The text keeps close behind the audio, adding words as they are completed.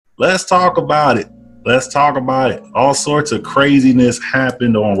let's talk about it. Let's talk about it. All sorts of craziness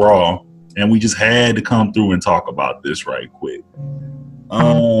happened on Raw, and we just had to come through and talk about this right quick.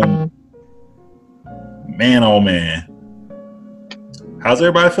 Man, oh man. How's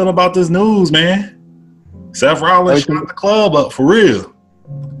everybody feeling about this news, man? Seth Rollins shot the club up for real.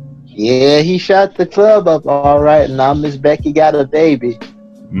 Yeah, he shot the club up all right. Now Miss Becky got a baby.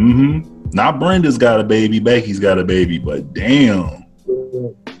 Mm-hmm. Not Brenda's got a baby, Becky's got a baby, but damn.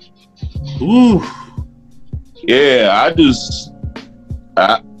 Ooh. Yeah,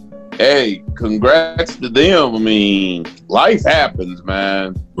 hey, congrats to them. I mean, life happens,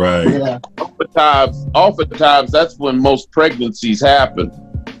 man. Right. Yeah. Oftentimes, that's when most pregnancies happen.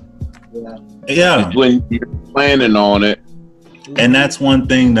 Yeah. When you're planning on it. And that's one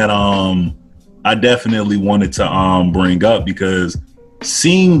thing that I definitely wanted to bring up, because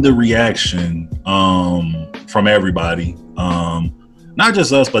seeing the reaction from everybody, not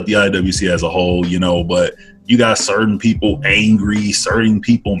just us, but the IWC as a whole, you know, but you got certain people angry, certain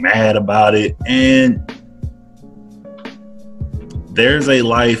people mad about it, and there's a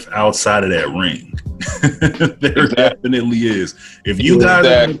life outside of that ring. There definitely is. If you guys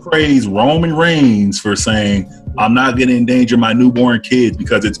are going to praise Roman Reigns for saying, I'm not going to endanger my newborn kids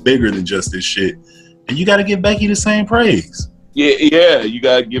because it's bigger than just this shit, and you got to give Becky the same praise. Yeah, you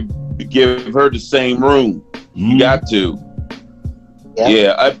got to give her the same room. You got to.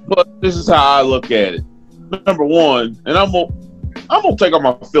 Yeah, but this is how I look at it. Number one, and I'm gonna take off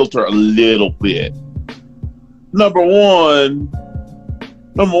my filter a little bit. Number one,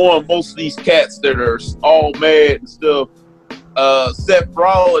 most of these cats that are all mad and stuff, Seth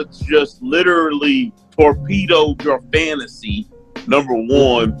Rollins just literally torpedoed your fantasy. Number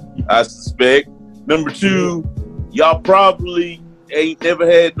one, I suspect. Number two, y'all probably ain't never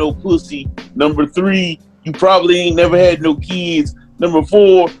had no pussy. Number three, you probably ain't never had no kids. Number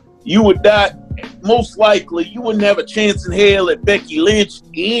four, you would not, most likely, you wouldn't have a chance in hell at Becky Lynch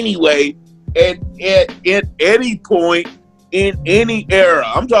anyway, at any point in any era.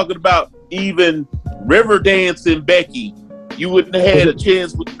 I'm talking about even Riverdance and Becky. You wouldn't have had a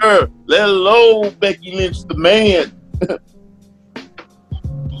chance with her, let alone Becky Lynch, the man.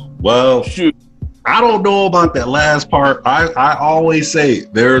 Well, shoot. I don't know about that last part. I always say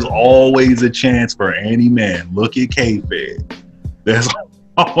there's always a chance for any man. Look at K-Fed. That's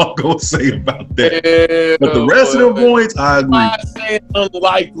all I'm going to say about that. Yeah, but the rest of the points, I agree. I'm saying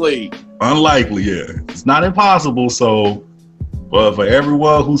unlikely. Unlikely, yeah. It's not impossible. So, but for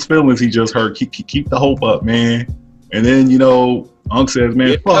everyone whose feelings he just hurt, keep the hope up, man. And then, you know, Unc says,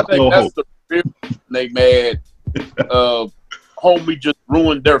 man, fuck your hope. The real they mad. Homie just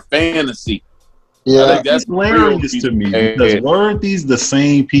ruined their fantasy. Yeah, I think that's hilarious to me, because weren't these the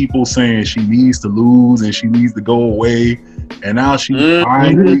same people saying she needs to lose and she needs to go away, and now she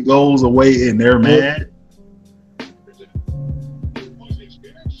finally goes away and they're mad?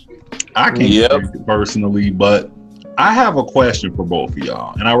 I can't take it personally, but I have a question for both of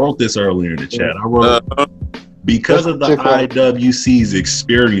y'all, and I wrote this earlier in the chat. I wrote, because of the IWC's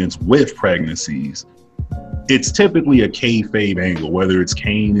experience with pregnancies, it's typically a kayfabe angle, whether it's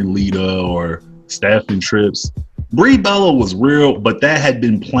Kane and Lita or Steph and Trips. Brie Bella was real, but that had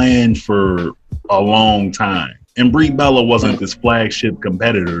been planned for a long time. And Brie Bella wasn't this flagship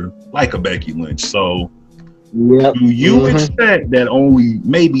competitor like a Becky Lynch. So do you expect that only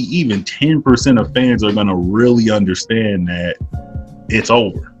maybe even 10% of fans are going to really understand that it's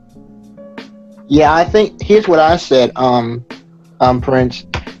over? Yeah, I think here's what I said, Prince.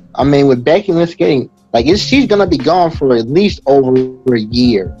 I mean, with Becky Lynch getting, like, she's going to be gone for at least over a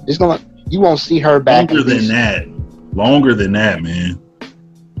year. You won't see her back. Longer than that, man.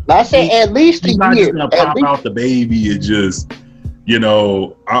 I say at least a year. Not just gonna pop out the baby and just, you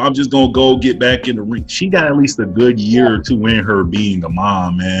know, I'm just gonna go get back in the ring. She got at least a good year or two in her being a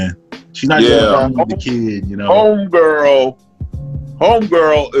mom, man. She's not just the kid, you know.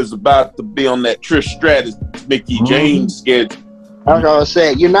 Homegirl is about to be on that Trish Stratus, Mickey James schedule. Like I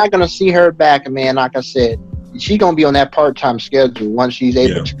said, you're not gonna see her back, man. Like I said, she's gonna be on that part-time schedule once she's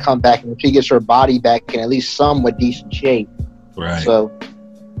able to come back and she gets her body back in at least somewhat decent shape. Right. So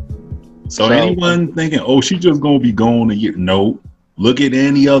anyone thinking, oh, she's just gonna be gone a year? No. Look at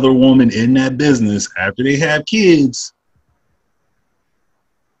any other woman in that business after they have kids.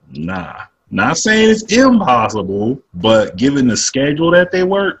 Nah. Not saying it's impossible, but given the schedule that they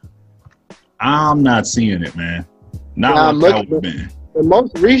work, I'm not seeing it, man. Not what that would have been. The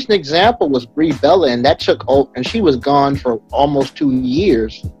most recent example was Brie Bella, and that took, and she was gone for almost 2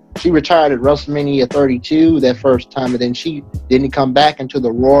 years. She retired at WrestleMania 32 that first time, and then she didn't come back until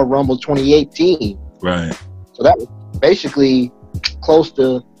the Royal Rumble 2018. Right. So that was basically close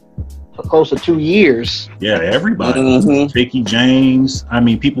to close to 2 years. Yeah, everybody. Vicky James. I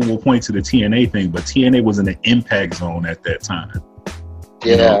mean, people will point to the TNA thing, but TNA was in the Impact Zone at that time.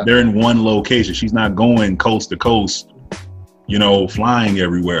 Yeah, you know, they're in one location. She's not going coast to coast, you know, flying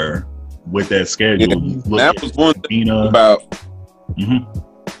everywhere with that schedule. Yeah, that was one thing about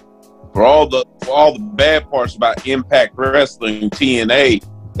for all the bad parts about Impact Wrestling, TNA.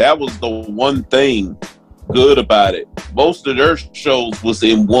 That was the one thing good about it. Most of their shows was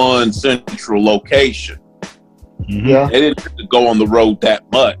in one central location. Yeah, they didn't have to go on the road that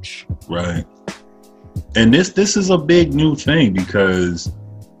much. Right. And this is a big new thing because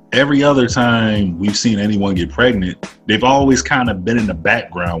every other time we've seen anyone get pregnant, they've always kind of been in the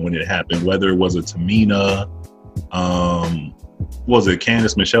background when it happened, whether it was a Tamina, was it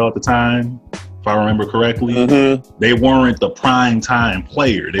Candice Michelle at the time, if I remember correctly. They weren't the prime time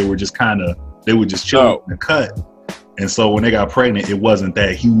player. They were just they would just chill in the cut. And so when they got pregnant, it wasn't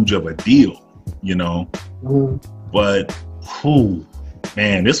that huge of a deal, you know. But,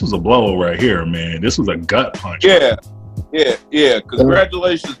 man, this was a blow right here, man. This was a gut punch. Yeah.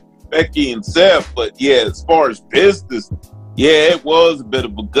 Congratulations, Becky and Seth. But yeah, as far as business, yeah, it was a bit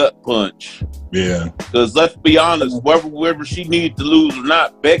of a gut punch. Yeah. Because let's be honest, whether she needed to lose or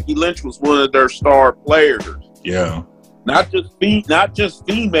not, Becky Lynch was one of their star players. Yeah. Not just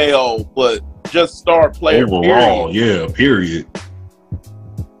female, but just star player. Overall, period.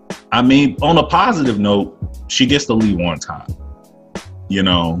 I mean, on a positive note, she gets to leave one time. You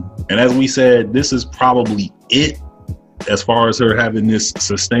know, and as we said, this is probably it as far as her having this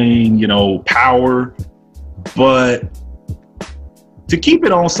sustained, you know, power. But to keep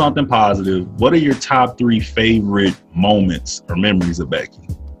it on something positive, what are your top 3 favorite moments or memories of Becky?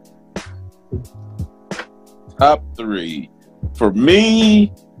 Top 3. For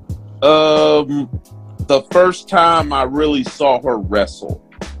me, the first time I really saw her wrestle.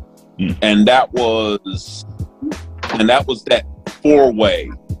 And that was that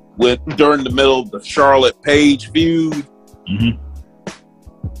 4-way during the middle of the Charlotte Paige feud.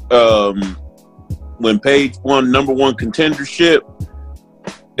 When Paige won #1 contendership,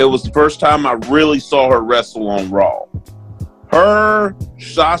 it was the first time I really saw her wrestle on Raw. Her,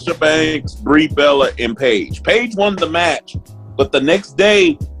 Sasha Banks, Brie Bella, and Paige. Paige won the match, but the next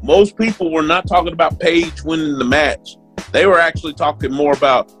day, most people were not talking about Paige winning the match. They were actually talking more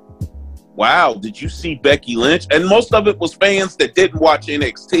about, wow, did you see Becky Lynch? And most of it was fans that didn't watch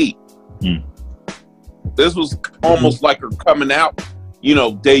NXT. This was almost like her coming out, you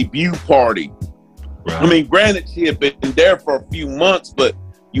know, debut party. Right. I mean, granted, she had been there for a few months, but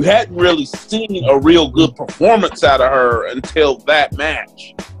you hadn't really seen a real good performance out of her until that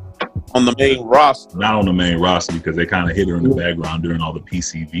match on the main roster. Not on the main roster because they kind of hit her in the background during all the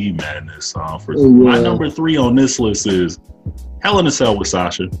PCV madness. My number 3 on this list is Hell in a Cell with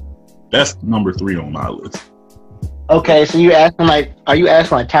Sasha. That's number 3 on my list. Okay, so are you asking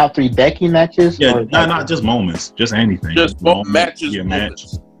like top 3 Becky matches? Yeah, not just moments, just anything. Just matches. Yeah, match.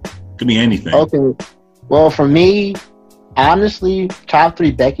 Could be anything. Okay. Well, for me, honestly, top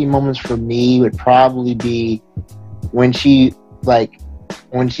 3 Becky moments for me would probably be when she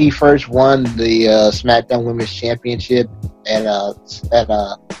first won the SmackDown Women's Championship at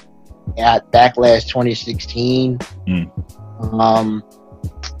Backlash 2016.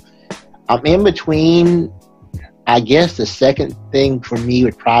 I'm in between. I guess the second thing for me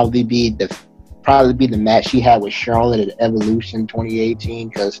would probably be the match she had with Charlotte at Evolution 2018,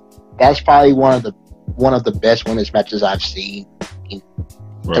 because that's probably one of the best women's matches I've seen.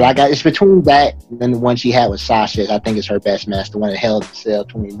 Right. It's between that and the one she had with Sasha. I think it's her best match, the one at Hell in a Cell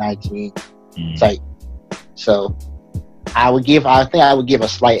 2019. It's like, so I think I would give a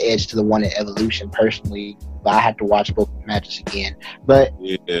slight edge to the one at Evolution personally, but I have to watch both matches again. But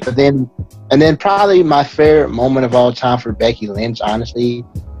then probably my favorite moment of all time for Becky Lynch, honestly,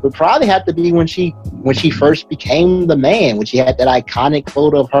 would probably have to be when she first became the man, when she had that iconic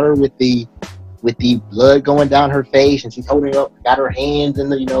photo of her with the blood going down her face, and she's holding up, got her hands in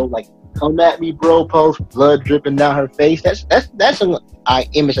the, you know, like, come at me, bro, post, blood dripping down her face. That's an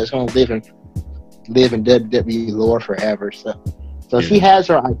image that's gonna live in WWE lore forever. So she has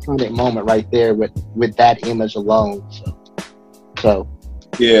her iconic moment right there with that image alone. So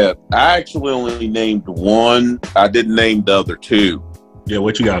yeah, I actually only named one. I didn't name the other 2. Yeah,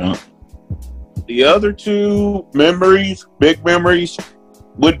 what you got, huh? The other 2 memories, big memories,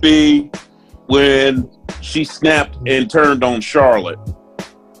 would be when she snapped and turned on Charlotte,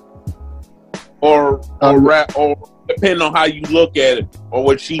 or depending on how you look at it, or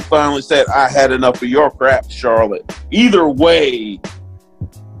when she finally said, "I had enough of your crap, Charlotte." Either way,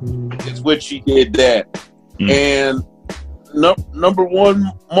 it's what she did that. And number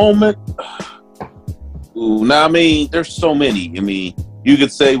one moment. Ooh, now, I mean, there's so many. I mean, you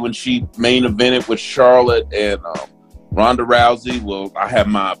could say when she main evented with Charlotte and Ronda Rousey. Well, I have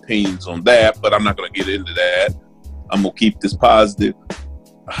my opinions on that, but I'm not going to get into that. I'm going to keep this positive.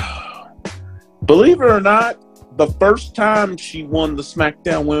 Believe it or not, the first time she won the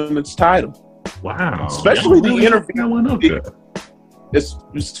SmackDown Women's title. Wow. Especially the interview.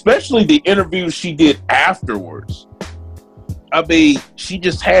 Especially the interview she did afterwards. I mean, she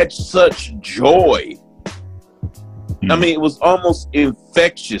just had such joy. I mean, it was almost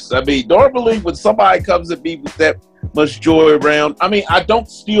infectious. I mean, normally when somebody comes at me with that much joy around, I mean, I don't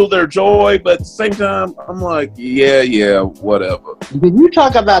steal their joy, but at the same time, I'm like, yeah, whatever. You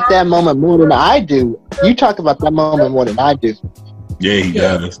talk about that moment more than I do. You talk about that moment more than I do. Yeah, he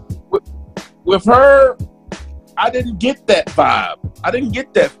does. With her, I didn't get that vibe. I didn't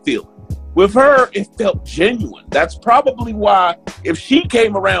get that feeling. With her, it felt genuine. That's probably why if she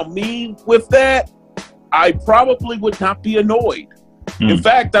came around me with that, I probably would not be annoyed. In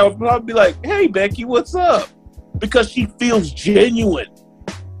fact, I would probably be like, hey, Becky, what's up? Because she feels genuine.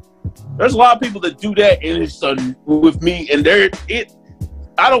 There's a lot of people that do that and it's with me, and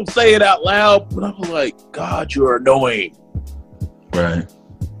I don't say it out loud, but I'm like, God, you're annoying. Right.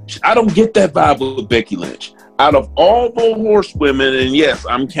 I don't get that vibe with Becky Lynch. Out of all the horsewomen, and yes,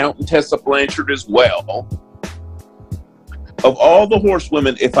 I'm counting Tessa Blanchard as well. Of all the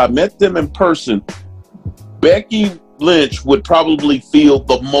horsewomen, if I met them in person, Becky Lynch would probably feel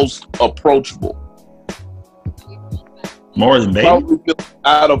the most approachable. More than Bayley?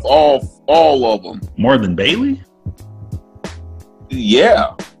 Out of all of them. More than Bayley?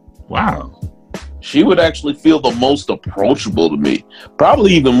 Yeah. Wow. She would actually feel the most approachable to me.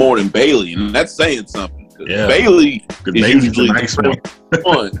 Probably even more than Bayley, and that's saying something. Yeah. Bayley is usually nice one.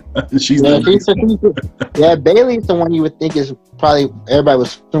 Bayley's the one you would think is probably everybody would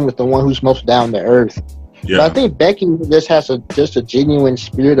assume is the one who's most down to earth. Yeah. But I think Becky just has just a genuine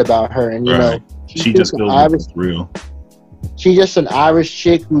spirit about her, and you know, she just feels real. She's just an Irish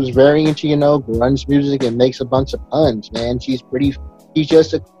chick who's very into grunge music and makes a bunch of puns. Man, she's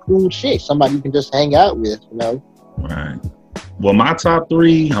just a cool chick, somebody you can just hang out with. Right. Well, my top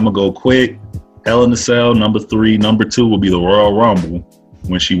three, I'm gonna go quick. Hell in a Cell, number 3. Number 2 will be the Royal Rumble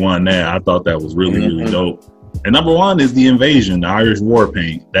when she won that. I thought that was really, really dope. And number 1 is the Invasion, the Irish War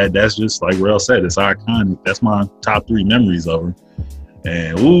Paint. That's just like Rel said, it's iconic. That's my top 3 memories of her.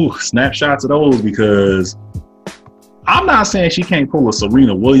 And snapshots of those, because I'm not saying she can't pull a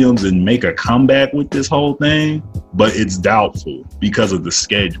Serena Williams and make a comeback with this whole thing, but it's doubtful because of the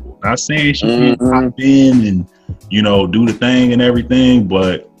schedule. Not saying she can't pop in and do the thing and everything,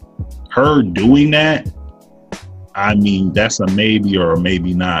 but her doing that, I mean, that's a maybe or a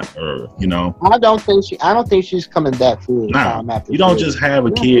maybe not, or I don't think she's coming back full time after. You don't just have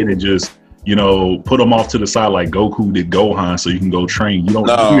a kid and just put them off to the side like Goku did Gohan so you can go train. You don't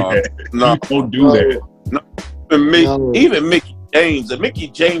do that. No, you don't do that. No. Even Mickey James, and Mickey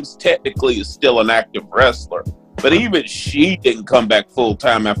James technically is still an active wrestler, but even she didn't come back full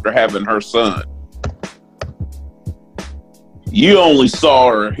time after having her son. You only saw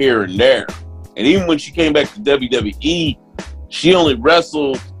her here and there. And even when she came back to WWE, she only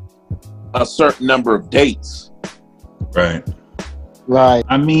wrestled a certain number of dates. Right.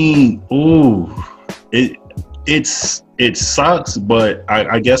 I mean, it sucks, but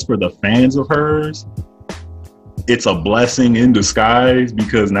I guess for the fans of hers, it's a blessing in disguise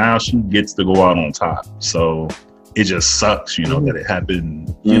because now she gets to go out on top. So it just sucks, that it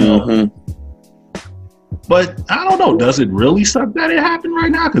happened, But I don't know. Does it really suck that it happened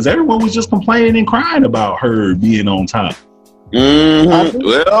right now? Because everyone was just complaining and crying about her being on top.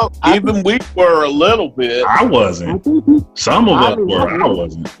 Well, even we were a little bit. I wasn't. Some of us were. I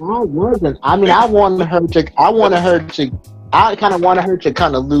wasn't. I mean, I kind of wanted her to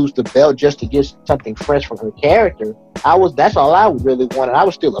kind of lose the belt just to get something fresh from her character. That's all I really wanted. I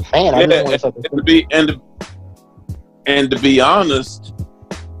was still a fan. I just wanted something to be honest,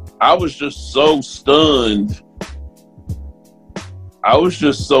 I was just so stunned.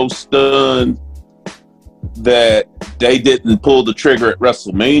 That they didn't pull the trigger at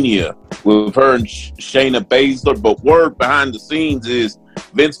WrestleMania with her and Shayna Baszler. But word behind the scenes is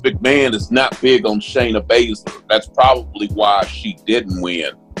Vince McMahon is not big on Shayna Baszler. That's probably why she didn't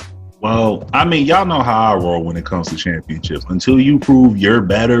win. Well, I mean, y'all know how I roll when it comes to championships. Until you prove you're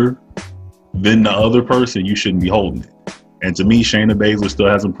better than the other person, you shouldn't be holding it. And to me, Shayna Baszler still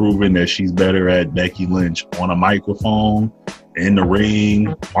hasn't proven that she's better at Becky Lynch on a microphone, in the ring,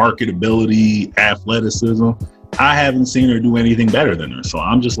 marketability, athleticism. I haven't seen her do anything better than her. So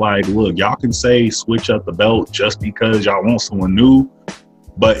I'm just like, look, y'all can say switch up the belt just because y'all want someone new,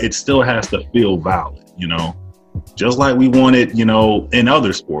 but it still has to feel valid, you know? Just like we wanted, you know, in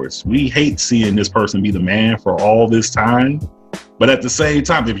other sports. We hate seeing this person be the man for all this time. But at the same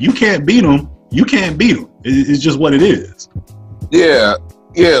time, if you can't beat them, you can't beat them. It's just what it is. Yeah.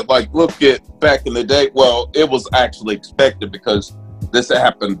 Yeah. Like, look at back in the day. Well, it was actually expected because this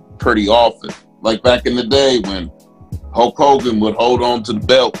happened pretty often. Like back in the day when Hulk Hogan would hold on to the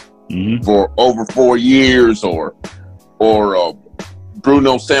belt for over 4 years, or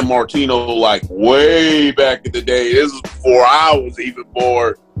Bruno Sammartino, like way back in the day. This is before I was even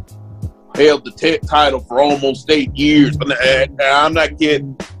born. Held the title for almost 8 years. And I'm not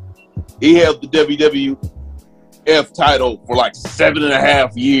kidding. He held the WWF title for like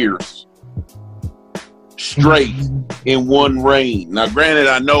 7.5 years straight in one reign. Now, granted,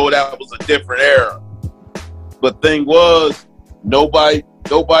 I know that was a different era, but thing was, nobody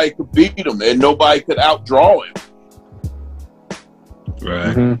could beat him, and nobody could outdraw him.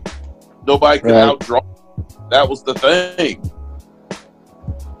 Right. Nobody could outdraw him. That was the thing.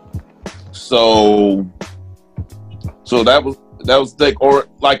 So that was the thing. Or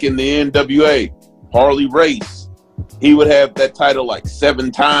like in the NWA, Harley Race, he would have that title like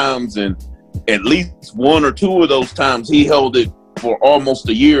 7 times, and at least 1 or 2 of those times he held it for almost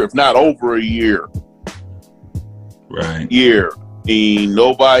a year, if not over a year. Right.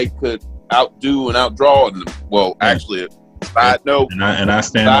 Nobody could outdo and outdraw him. Well, actually, side note. And I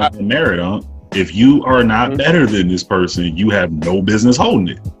stand up and merit on. If you are not better than this person, you have no business holding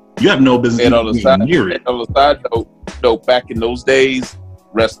it. You have no business and on the side, near it. On the side note, back in those days,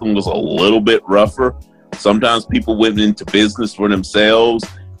 wrestling was a little bit rougher. Sometimes people went into business for themselves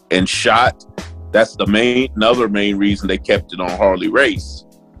and shot. That's another main reason they kept it on Harley Race,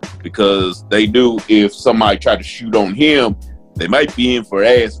 because they knew if somebody tried to shoot on him, they might be in for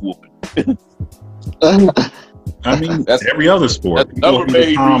ass whooping. I mean, that's every other sport. People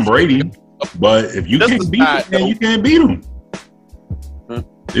hate Tom Brady, but if you can't beat him, then you can't beat him.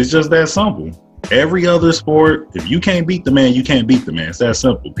 It's just that simple. Every other sport, if you can't beat the man, you can't beat the man. It's that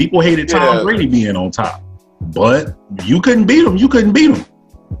simple. People hated Tom Brady being on top, but you couldn't beat him. You couldn't beat him.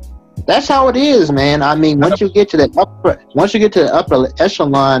 That's how it is, man. I mean, once you get to the upper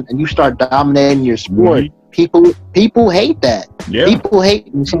echelon and you start dominating your sport, people hate that. Yeah. People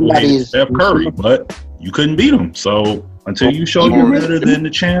hate when somebody is Steph Curry, but you couldn't beat him. So until you show you're better than the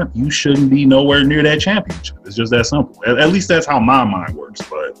champ, you shouldn't be nowhere near that championship. It's just that simple. At least that's how my mind works.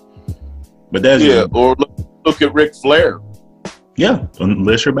 But that's or look at Ric Flair. Yeah,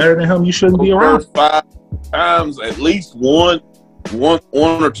 unless you're better than him, you shouldn't be around. 5 times, at least one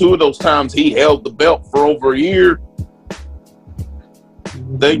or 2 of those times, he held the belt for over a year.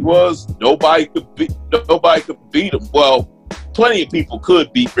 Thing was, nobody could beat him. Well, plenty of people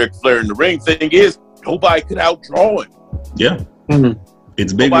could beat Ric Flair in the ring. Thing is, nobody could outdraw him. Yeah.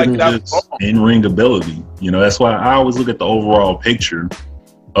 It's bigger than just in-ring ability. You know, that's why I always look at the overall picture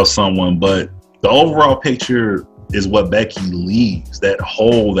of someone, but the overall picture is what Becky leaves, that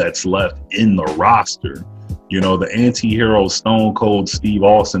hole that's left in the roster. You know, the anti-hero Stone Cold Steve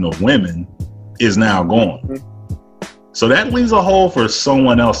Austin of women is now gone. So that leaves a hole for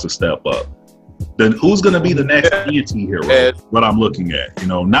someone else to step up. Then who's going to be the next anti-hero? What I'm looking at, you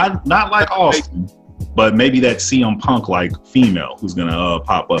know, not like Austin, but maybe that CM Punk like female who's going to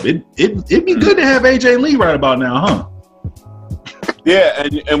pop up. It'd be good to have AJ Lee right about now, huh? Yeah,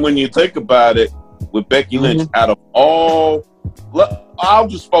 and when you think about it, with Becky Lynch, out of all, I'll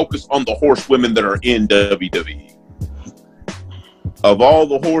just focus on the horsewomen that are in WWE. Of all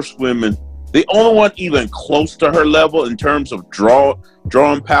the horsewomen, the only one even close to her level in terms of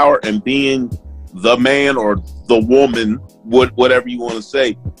drawing power and being the man or the woman, whatever you want to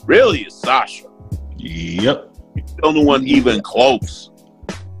say, really is Sasha. Yep. She's the only one even close.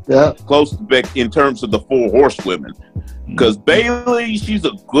 Yeah. Close to Becky in terms of the 4 horsewomen. Because Bayley, she's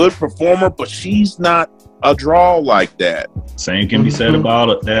a good performer, but she's not a draw like that. Same can be said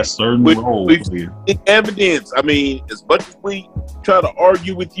about that certain role. We've seen evidence. I mean, as much as we try to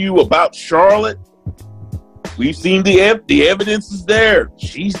argue with you about Charlotte, we've seen the evidence is there.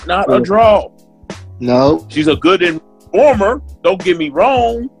 She's not a draw. No. She's a good performer. Don't get me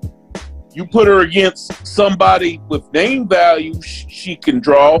wrong. You put her against somebody with name value, she can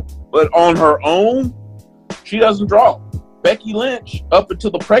draw, but on her own, she doesn't draw. Becky Lynch, up until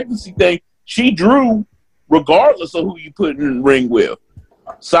the pregnancy thing, she drew regardless of who you put in the ring with.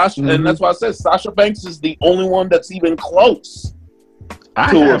 Sasha, and that's why I said Sasha Banks is the only one that's even close.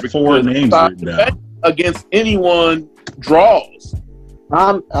 I have 4 names written down. Against anyone draws.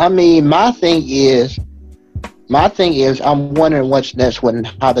 I mean, my thing is, My thing is, I'm wondering what's next,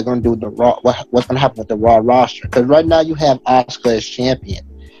 how they're going to do the Raw. What's going to happen with the Raw roster? Because right now you have Asuka as champion,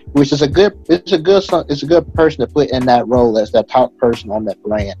 which is a good person to put in that role as that top person on that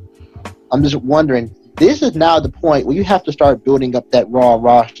brand. I'm just wondering. This is now the point where you have to start building up that Raw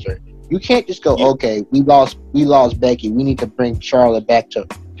roster. You can't just go, okay, we lost Becky. We need to bring Charlotte back to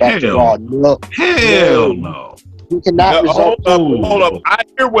Raw. No. Hell no. You cannot hold up. I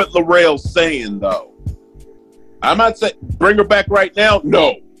hear what Laurel's saying, though. I'm not saying bring her back right now.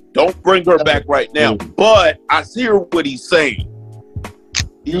 No, don't bring her back right now. But I hear what he's saying.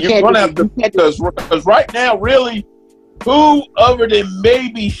 You're going to have to, because right now, really, who other than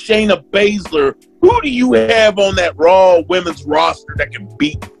maybe Shayna Baszler, who do you have on that Raw women's roster that can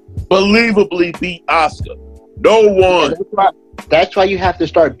believably beat Asuka? No one. That's why you have to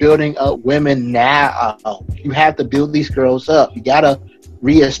start building up women now. You have to build these girls up. You got to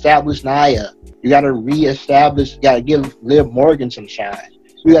reestablish Nia. You got to give Liv Morgan some shine.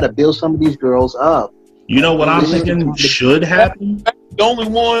 You got to build some of these girls up. You know what I'm thinking should happen? The only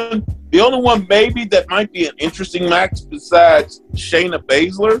one maybe that might be an interesting match besides Shayna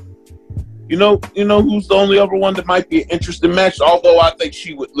Baszler. You know who's the only other one that might be an interesting match? Although I think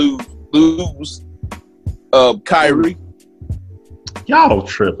she would lose. Kyrie. Y'all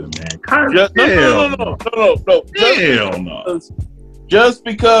tripping, man. Kyrie. No. Hell no. Just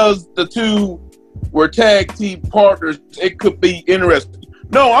because the two were tag team partners, it could be interesting.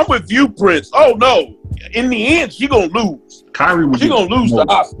 No, I'm with you, Prince. Oh no. In the end, she gonna lose. Kyrie was gonna lose to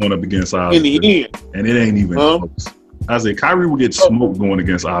Asuka going up against Asuka in the end, and it ain't even close. I said Kyrie will get smoked going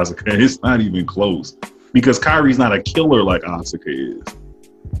against Asuka. It's not even close because Kyrie's not a killer like Asuka is.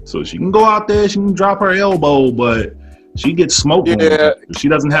 So she can go out there, she can drop her elbow, but she gets smoked. Yeah, she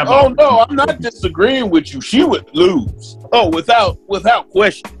doesn't have. Oh no, I'm not disagreeing with you. She would lose. Oh, without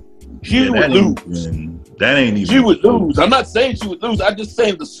question, she would lose. That ain't even. She would lose. I'm not saying she would lose. I'm just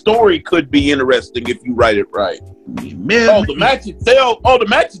saying the story could be interesting if you write it right. Man, the match itself.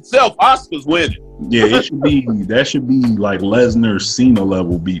 Asuka's winning. Yeah, it should be. That should be like Lesnar Cena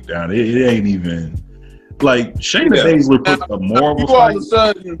level beatdown. It ain't even like Shayna Baszler puts up more of a fight. All of a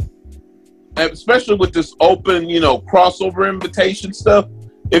sudden, especially with this open, crossover invitation stuff.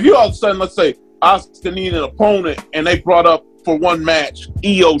 If you all of a sudden, let's say Asuka needed an opponent and they brought up for one match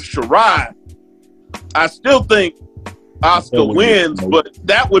Io Shirai, I still think Asuka wins, but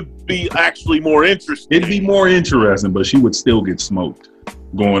that would be actually more interesting. It'd be more interesting, but she would still get smoked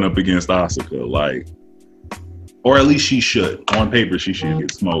going up against Asuka, or at least she should. On paper, she should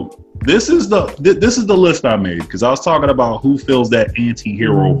get smoked. This is the list I made because I was talking about who fills that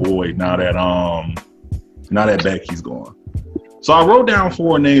anti-hero void now that Becky's gone. So I wrote down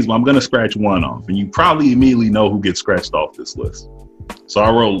 4 names, but I'm gonna scratch one off, and you probably immediately know who gets scratched off this list. So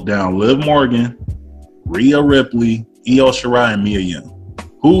I wrote down Liv Morgan, Rhea Ripley, Io Shirai, and Mia Yim.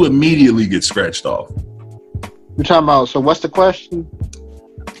 Who immediately gets scratched off? You're talking about, so what's the question?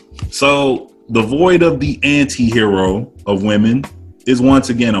 So the void of the anti-hero of women is once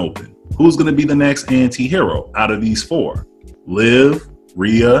again open. Who's going to be the next anti-hero out of these 4? Liv,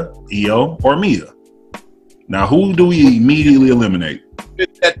 Rhea, Io, or Mia? Now, who do we immediately eliminate?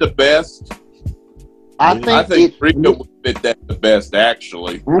 Fit that the best. I think Rhea would fit that the best,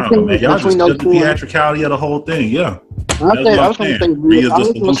 actually. Man, y'all just took the theatricality of the whole thing. Yeah. I was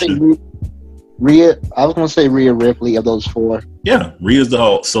going to say Rhea Ripley of those 4. Yeah, Rhea's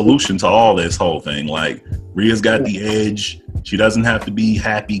the solution to all this whole thing. Like, Rhea's got the edge. She doesn't have to be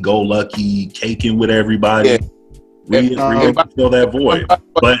happy-go-lucky, caking with everybody. Yeah. Rhea can fill that void,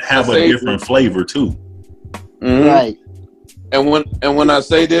 but have a different flavor too. Mm-hmm. Right. And when I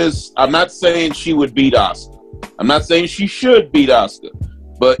say this, I'm not saying she would beat Asuka. I'm not saying she should beat Asuka.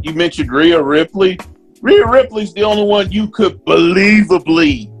 But you mentioned Rhea Ripley. Rhea Ripley's the only one you could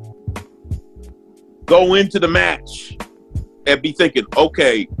believably go into the match and be thinking,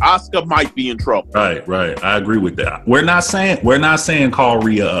 okay, Asuka might be in trouble. Right. I agree with that. We're not saying call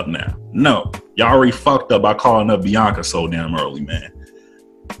Rhea up now. No. Y'all already fucked up by calling up Bianca so damn early, man.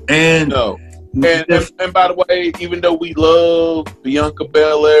 And no. And by the way, even though we love Bianca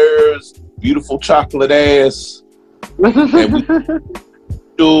Belair's beautiful chocolate ass, and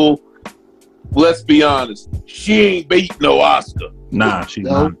let's be honest, she ain't beat no Asuka. Nah, she's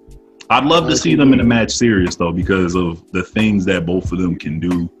not. I'd love to see them in a match series though, because of the things that both of them can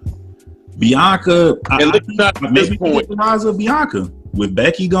do. Bianca, maybe we get the rise of Bianca with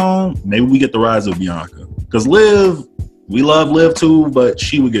Becky gone. Maybe we get the rise of Bianca because Liv, we love Liv too, but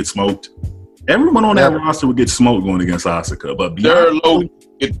she would get smoked. Everyone on that roster would get smoked going against Asuka, but their logo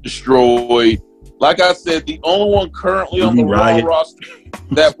get destroyed. Like I said, the only one currently on the Raw roster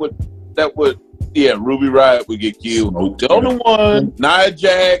that would Ruby Riott would get killed. The only one, Nia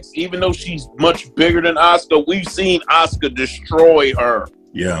Jax, even though she's much bigger than Asuka, we've seen Asuka destroy her.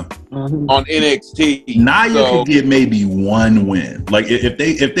 Yeah. On NXT. Nia could get maybe one win. Like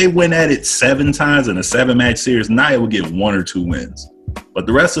if they win at it 7 times in a 7-match series, Nia would get 1 or 2 wins. But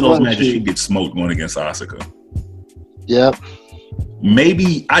the rest of those matches, she'd get smoked going against Asuka. Yep.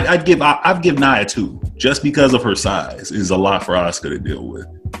 Maybe I'd give Nia 2 just because of her size is a lot for Asuka to deal with.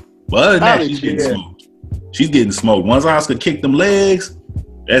 But other than that, she's getting smoked. She's getting smoked. Once Asuka kicked them legs,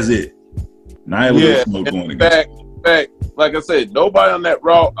 that's it. Nia would get smoked going against. In fact, like I said, nobody on that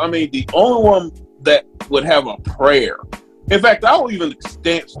Raw. I mean, the only one that would have a prayer. In fact, I will even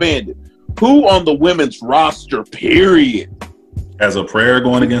expand it. Who on the women's roster, period, has a prayer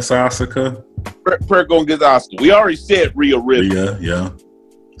going against Asuka? Prayer going against Asuka. We already said Rhea Ripley. Yeah.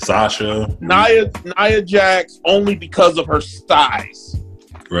 Sasha. Nia Jax only because of her size.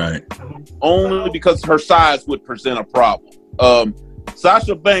 Right. Only because her size would present a problem.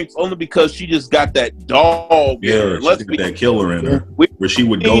 Sasha Banks only because she just got that dog. Yeah, let's be that killer in her, where she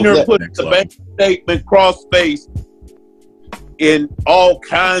would go. Her put the bank statement cross-face in all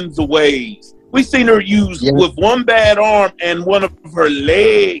kinds of ways. We've seen her use with one bad arm and one of her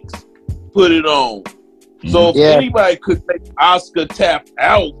legs put it on. So if anybody could make Asuka tap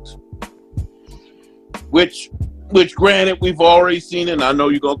out, which granted we've already seen it, and I know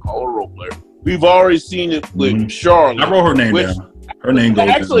you're gonna call her a role player. We've already seen it with Charlotte. I wrote her name down. Her name goes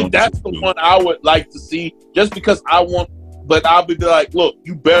actually, that's the one I would like to see, just because I want. But I'll be like, look,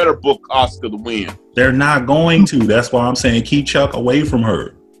 you better book Asuka to win. They're not going to. That's why I'm saying keep Chuck away from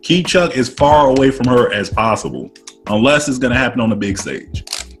her. Keep Chuck as far away from her as possible, unless it's going to happen on the big stage.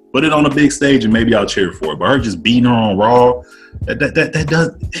 Put it on the big stage, and maybe I'll cheer for it. But her just beating her on Raw, that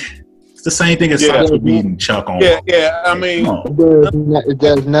does. It's the same thing as Sasha beating Chuck on Raw. Yeah. I mean, it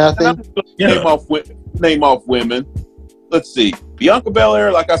does nothing. Name off women. Let's see. Bianca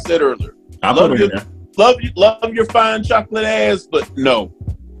Belair, like I said earlier. Love your fine chocolate ass, but no,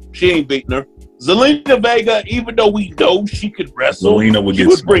 she ain't beating her. Zelina Vega, even though we know she could wrestle, she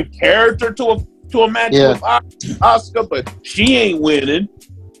would bring character to a match with Asuka, but she ain't winning.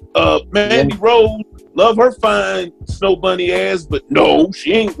 Mandy Rose, love her fine snow bunny ass, but no,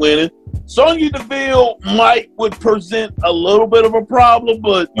 she ain't winning. Sonya Deville would present a little bit of a problem,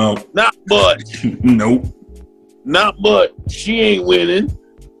 but not much. Nope. Not much. She ain't winning.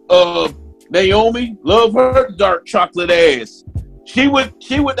 Naomi, love her dark chocolate ass. She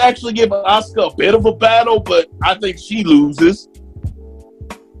would actually give Asuka a bit of a battle, but I think she loses.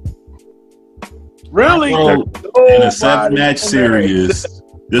 Really? In a 7-match series,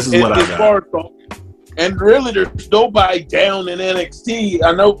 this is what I got. And really, there's nobody down in NXT.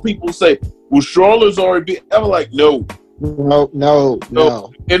 I know people say, well, Charlotte's already beat. I'm like, no.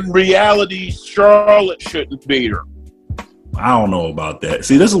 In reality, Charlotte shouldn't beat her. I don't know about that.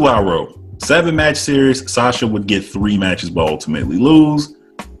 See, this is what I wrote. 7-match series, Sasha would get 3 matches but ultimately lose.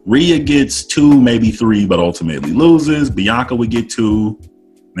 Rhea gets 2, maybe 3, but ultimately loses. Bianca would get 2.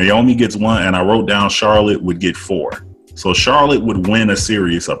 Naomi gets 1, and I wrote down Charlotte would get 4. So Charlotte would win a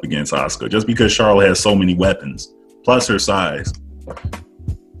series up against Asuka just because Charlotte has so many weapons, plus her size.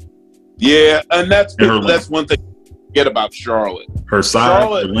 Yeah, and that's one thing to forget about Charlotte. Her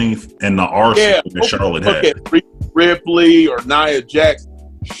size, her length, and the arsenal that Charlotte has. Look at Ripley or Nia Jax.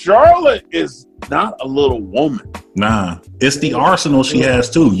 Charlotte is not a little woman. Nah, it's the arsenal she has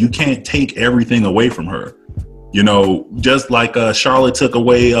too. You can't take everything away from her. You know, just like Charlotte took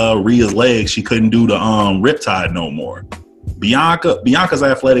away Rhea's legs, she couldn't do the riptide no more. Bianca's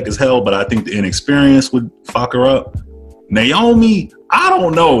athletic as hell, but I think the inexperience would fuck her up. Naomi, I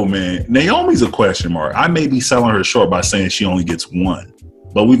don't know, man. Naomi's a question mark. I may be selling her short by saying she only gets 1.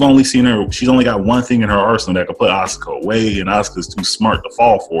 But we've only seen her, she's only got one thing in her arsenal that could put Asuka away, and Asuka's too smart to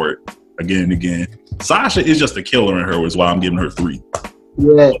fall for it again and again. Sasha is just a killer in her, is why I'm giving her 3.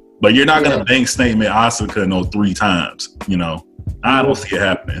 Yeah. But you're not going to bank statement Asuka no 3 times, you know. I don't see it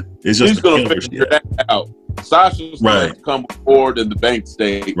happening. It's just she's going to figure that out. Sasha's going to have to come forward in the bank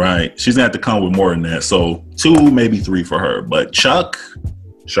state. Right. She's going to have to come with more than that. So 2, maybe 3 for her. But Chuck,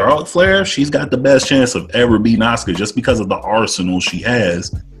 Charlotte Flair, she's got the best chance of ever beating Asuka just because of the arsenal she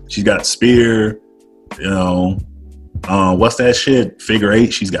has. She's got Spear, you know, what's that shit? Figure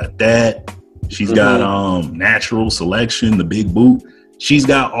 8, she's got that. She's got natural selection, the big boot. She's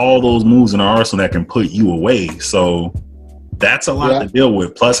got all those moves in her arsenal that can put you away. So that's a lot to deal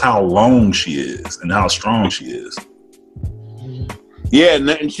with. Plus how long she is and how strong she is. Yeah,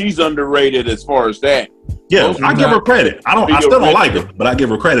 and she's underrated as far as that. Yeah, I give her credit. I still don't like her, but I give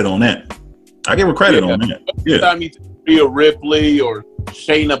her credit on that. I give her credit on that. Yeah. Anytime you see Rhea Ripley or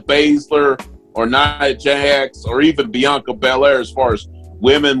Shayna Baszler, or Nia Jax or even Bianca Belair as far as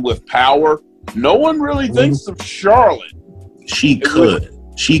women with power, no one really thinks of Charlotte. She could,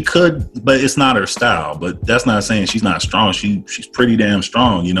 but it's not her style. But that's not saying she's not strong. She's pretty damn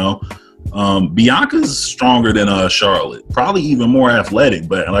strong, you know. Bianca's stronger than Charlotte, probably even more athletic.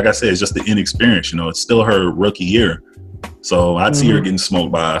 But like I said, it's just the inexperience. You know, it's still her rookie year, so I'd see her getting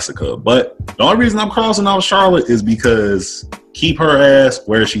smoked by Asuka. But the only reason I'm crossing out Charlotte is because keep her ass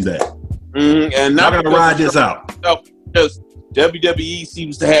where she's at. And not gonna ride this out. No, because WWE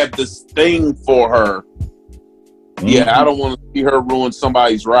seems to have this thing for her. Yeah, I don't want to see her ruin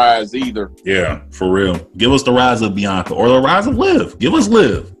somebody's rise either. Yeah, for real. Give us the rise of Bianca or the rise of Liv. Give us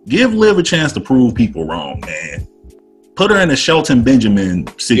Liv. Give Liv a chance to prove people wrong, man. Put her in a Shelton Benjamin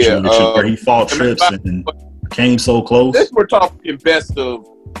situation where he fought Trips and came so close. This we're talking best of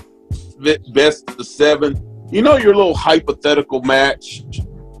 7. You know your little hypothetical match.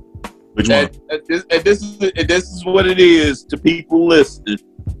 Which one? And this is what it is to people listening.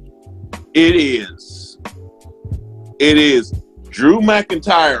 It is Drew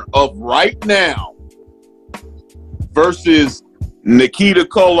McIntyre of right now versus Nikita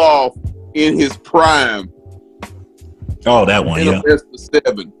Koloff in his prime. Oh, that one, yeah. Best of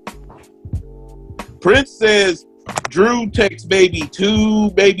 7. Prince says Drew takes maybe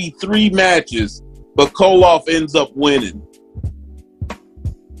 2, maybe 3 matches, but Koloff ends up winning.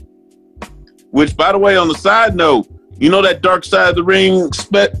 Which, by the way, on the side note, you know that Dark Side of the Ring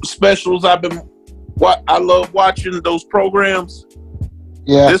specials I love watching those programs.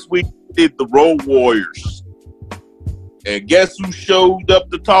 Yeah. This week we did the Road Warriors. And guess who showed up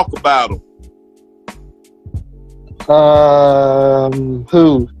to talk about them?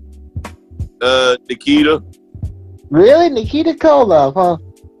 Who? Nikita. Really? Nikita Koloff, huh?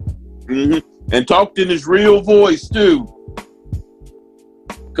 And talked in his real voice, too.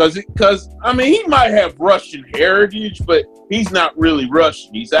 Because I mean, he might have Russian heritage, but he's not really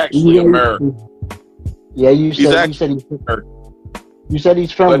Russian. He's actually American. Yeah, you said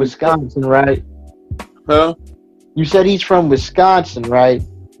he's from Wisconsin, right? Huh? You said he's from Wisconsin, right?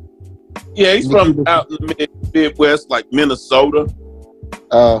 Yeah, he's from out in the Midwest, like Minnesota.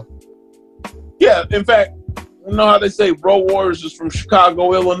 Yeah, in fact, you know how they say Road Warriors is from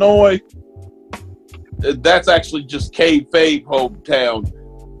Chicago, Illinois? That's actually just kayfabe hometown.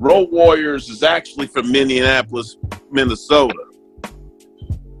 Road Warriors is actually from Minneapolis, Minnesota.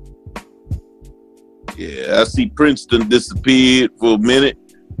 Yeah, I see Princeton disappeared for a minute.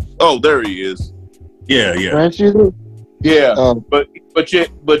 Oh, there he is. Yeah. Yeah, but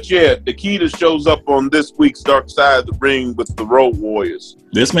yeah, Nikita shows up on this week's Dark Side of the Ring with the Road Warriors.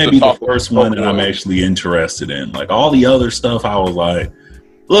 This may be the first one that I'm actually interested in. Like all the other stuff, I was like,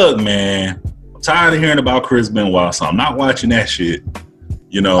 look, man, I'm tired of hearing about Chris Benoit, so I'm not watching that shit.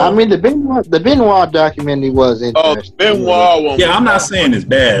 You know, I mean, the Benoit documentary was interesting. Oh, Benoit one. Yeah, I'm not saying it's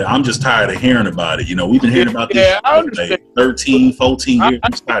bad. I'm just tired of hearing about it. You know, we've been hearing about this for like 13, 14 years.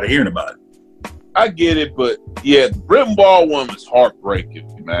 I'm just tired of hearing about it. I get it, but yeah, the Benoit one was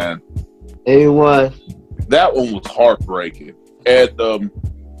heartbreaking, man. It was. That one was heartbreaking. This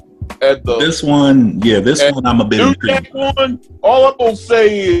one I'm a bit intrigued. One, all I'm gonna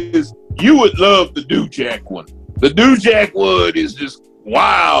say is you would love the New Jack one. The New Jack one is just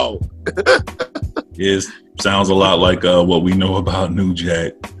wow. It sounds a lot like what we know about New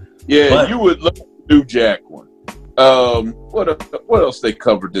Jack. Yeah, but you would love the New Jack one. What else they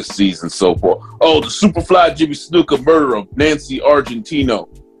covered this season so far? Oh, the Superfly Jimmy Snuka murder of Nancy Argentino.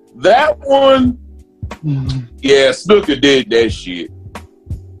 That one, yeah, Snuka did that shit.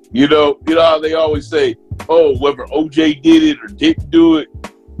 You know how they always say, oh, whether OJ did it or didn't do it.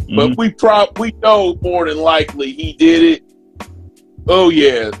 But we know more than likely he did it. Oh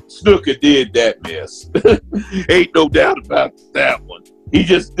yeah, Snuka did that mess. Ain't no doubt about that one. He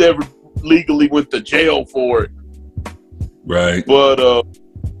just never legally went to jail for it. Right. But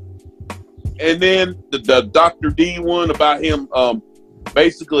and then the Dr. D one about him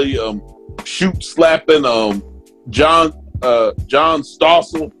basically slapping John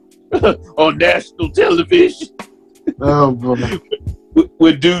Stossel on national television. Oh boy.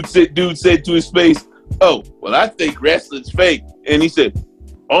 When dude said to his face, "Oh, well, I think wrestling's fake," and he said,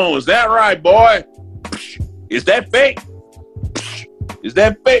 "Oh, is that right, boy? Is that fake? Is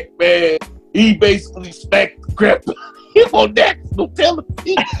that fake, man?" He basically smacked the crap out of him on national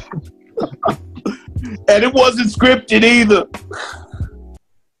television, and it wasn't scripted either.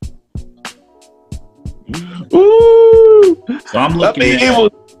 Ooh! So I'm looking.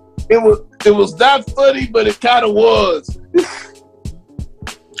 It was not funny, but it kind of was.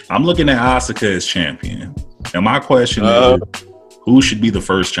 I'm looking at Asuka as champion, and my question is, Who should be the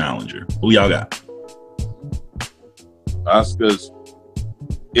first challenger? Who y'all got? Asuka's.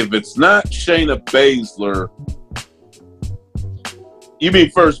 If it's not Shayna Baszler, you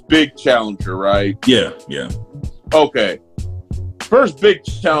mean first big challenger, right? Yeah. Okay. First big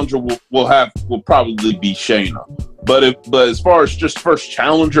challenger will probably be Shayna. But as far as just first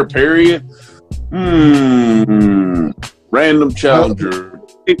challenger period, random challenger.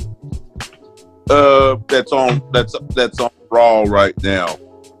 That's on Raw right now.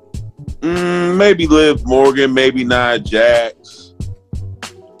 Maybe Liv Morgan, maybe Nia Jax.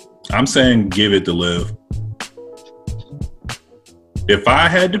 I'm saying give it to Liv. If I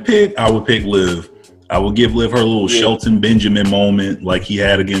had to pick, I would pick Liv. I would give Liv her little Shelton Benjamin moment like he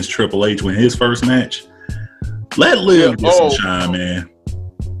had against Triple H when his first match. Let Liv get some shine, man.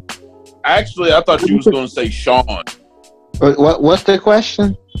 Actually, I thought you was going to say Shawn. What's the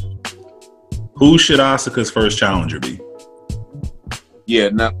question? Who should Asuka's first challenger be? Yeah,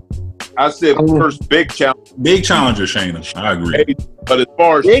 now I said first big challenger. Big challenger, Shayna. I agree. But as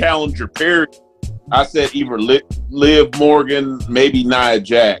far as challenger period, I said either Liv Morgan, maybe Nia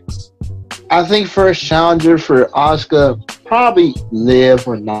Jax. I think first challenger for Asuka, probably Liv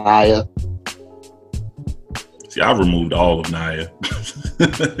or Nia. See, I removed all of Nia.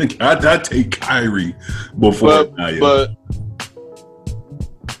 I take Kyrie before Nia.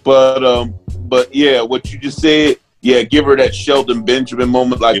 But yeah, what you just said, yeah, give her that Shelton Benjamin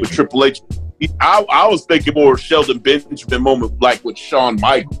moment like with Triple H. I was thinking more Shelton Benjamin moment like with Shawn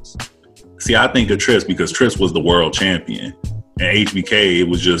Michaels. See, I think of Trish because Trish was the world champion. And HBK, it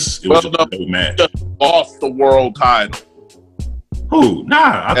was just a dope match. Just lost the world title. Who?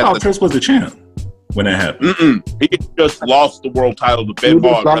 Nah, I thought Trish was the champ when that happened. He just lost the world title to Ben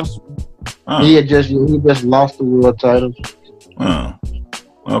Hart. He just lost the world title. Oh,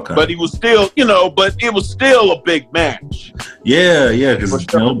 okay. But he was still, but it was still a big match. Yeah, because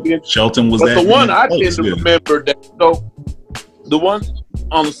Shelton was but that. The one I tend to remember that. So the one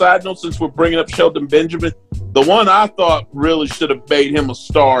on the side note, since we're bringing up Shelton Benjamin, the one I thought really should have made him a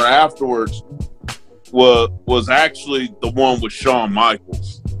star afterwards was actually the one with Shawn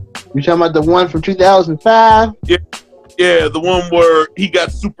Michaels. You talking about the one from 2005? Yeah, the one where he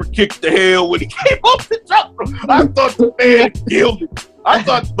got super kicked to hell when he came off the top. I thought the man killed him. I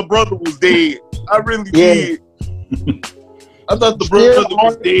thought the brother was dead. I really did. I thought the brother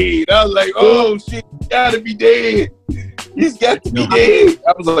was dead. I was like, oh shit, he gotta be dead. He's got to be dead.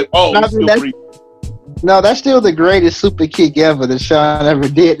 I was like, oh, he's still breathing. No, that's still the greatest super kick ever that Shawn ever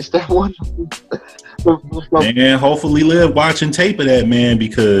did. It's that one. Man, hopefully Liv watching tape of that, man,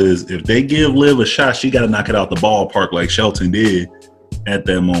 because if they give Liv a shot, she got to knock it out the ballpark like Shelton did at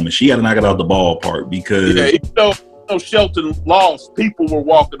that moment. She got to knock it out the ballpark because... Yeah, even though Shelton lost, people were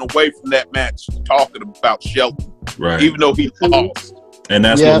walking away from that match talking about Shelton. Right. Even though he lost. And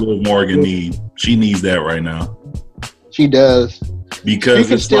that's what Liv Morgan needs. She needs that right now. She does.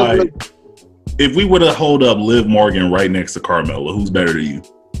 Because it's like... If we were to hold up Liv Morgan right next to Carmella, who's better to you?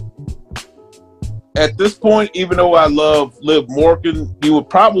 At this point, even though I love Liv Morgan, you would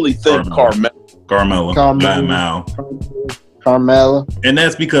probably think Carmella. Carmella. And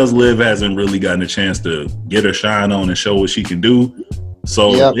that's because Liv hasn't really gotten a chance to get her shine on and show what she can do.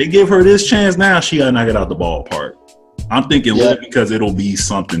 So they give her this chance now, she got to knock it out the ballpark. I'm thinking Liv because it'll be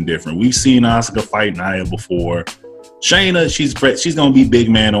something different. We've seen Asuka fight Nia before. Shayna, she's gonna be big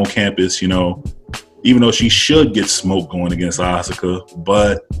man on campus, even though she should get smoked going against Asuka,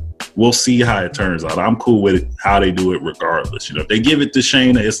 but we'll see how it turns out. I'm cool with how they do it regardless. If they give it to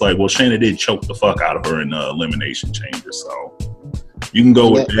Shayna, it's like, well, Shayna did choke the fuck out of her in the Elimination Chamber, so you can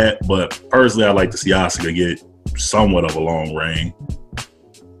go with that. But personally, I'd like to see Asuka get somewhat of a long reign.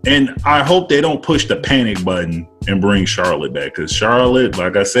 And I hope they don't push the panic button and bring Charlotte back, because Charlotte,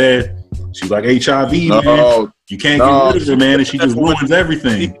 like I said, she's like HIV, man. You can't get rid of her, man, and she just ruins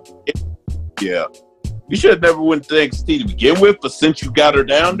everything. Yeah. You should have never went to NXT to begin with, but since you got her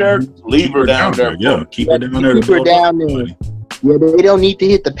down there, leave her down there. Yeah, keep her down there. Keep her down there. Yeah, they don't need to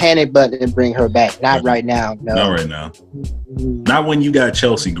hit the panic button and bring her back. Not right now. No. Not right now. Not when you got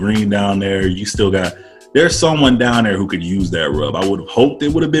Chelsea Green down there. You still got... There's someone down there who could use that rub. I would have hoped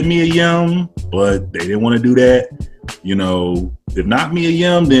it would have been Mia Yim, but they didn't want to do that. If not Mia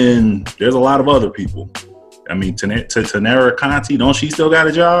Yim, then there's a lot of other people. I mean, Tanera Conti, don't she still got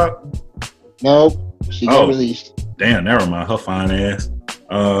a job? Nope. She got released. Damn, never mind. Her fine ass.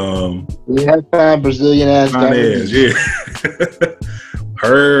 Her fine Brazilian ass. Fine ass, yeah.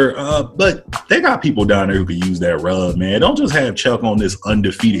 Her, but they got people down there who can use that rub, man. Don't just have Chuck on this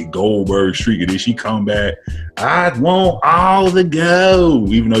undefeated Goldberg streak and then she come back. I want all the gold,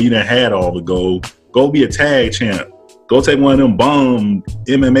 even though you done had all the gold. Go be a tag champ. Go take one of them bum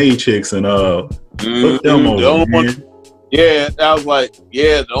MMA chicks and put them over, man. Yeah, I was like,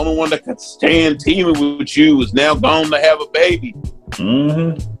 the only one that could stand teaming with you is now gone to have a baby.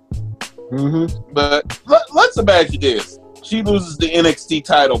 But let's imagine this. She loses the NXT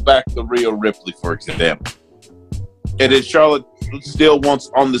title back to Rhea Ripley, for example. And then Charlotte still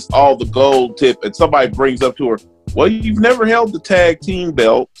wants on this all the gold tip, and somebody brings up to her, well, you've never held the tag team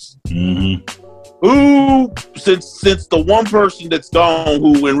belts. Who, since the one person that's gone,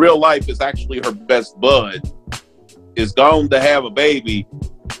 who in real life is actually her best bud, is gone to have a baby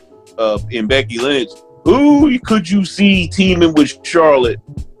in Becky Lynch, who could you see teaming with Charlotte?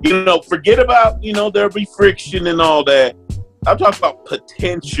 Forget about, there'll be friction and all that. I'm talking about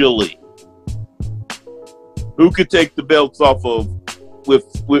potentially. Who could take the belts off of,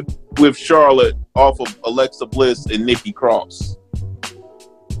 with Charlotte, off of Alexa Bliss and Nikki Cross?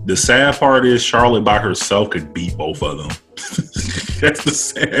 The sad part is Charlotte by herself could beat both of them. That's the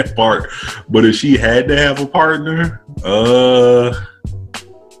sad part. But if she had to have a partner,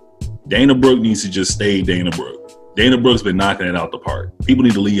 Dana Brooke needs to just stay Dana Brooke. Dana Brooke's been knocking it out the park. People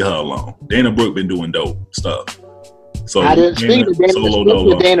need to leave her alone. Dana Brooke been doing dope stuff. So speaking of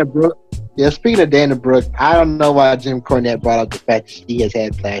Dana Brooke, speaking of Dana Brooke, I don't know why Jim Cornette brought up the fact that she has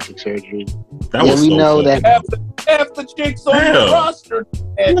had plastic surgery. We know that half the chicks on the roster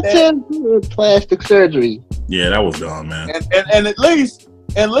had plastic surgery. Yeah, that was dumb, man. And at least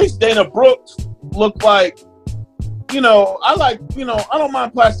Dana Brooks looked like, I don't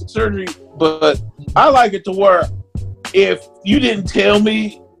mind plastic surgery, but I like it to where if you didn't tell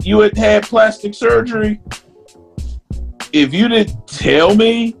me you had plastic surgery, if you didn't tell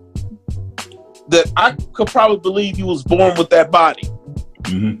me, that I could probably believe you was born with that body.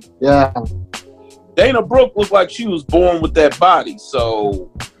 Yeah. Dana Brooke looked like she was born with that body,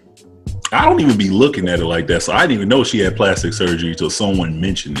 so I don't even be looking at it like that. So I didn't even know she had plastic surgery until someone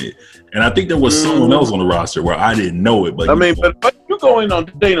mentioned it. And I think there was someone else on the roster where I didn't know it. But but you go in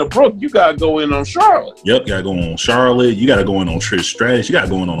on Dana Brooke, you gotta go in on Charlotte. Yep, you gotta go on Charlotte. You gotta go in on Trish Stratus. You gotta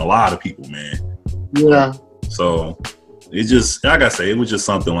go in on a lot of people, man. Yeah. So it just, like I say, it was just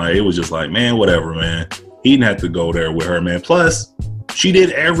something like, it was just like, man, whatever, man. He didn't have to go there with her, man. Plus, she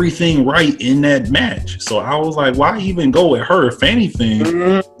did everything right in that match. So I was like, why even go with her? If anything,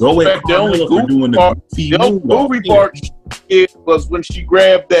 go with Carmella for doing the movie part. It was when she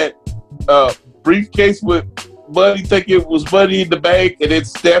grabbed that briefcase with Buddy, think it was Buddy in the bank, and then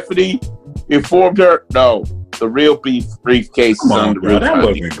Stephanie informed her, no, the real briefcase is on the real. That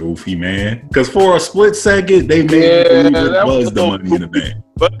wasn't goofy, man. Because for a split second, they made me believe it was the Money in the Bank.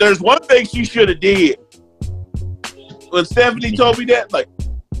 But there's one thing she should have did. When Stephanie told me that, like,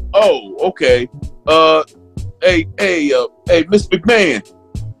 oh, okay. Hey, Miss McMahon,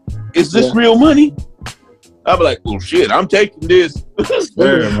 is this real money? I'm like, oh shit, I'm taking this.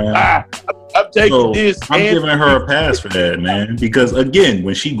 Man. I'm taking this. I'm giving her a pass for that, man. Because again,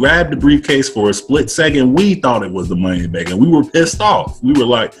 when she grabbed the briefcase for a split second, we thought it was the Money in the Bank, and we were pissed off. We were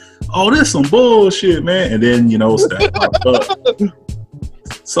like, oh, this some bullshit, man. And then, stuff popped up.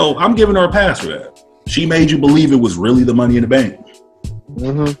 So I'm giving her a pass for that. She made you believe it was really the Money in the Bank.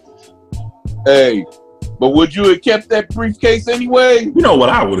 Hey, but would you have kept that briefcase anyway? You know what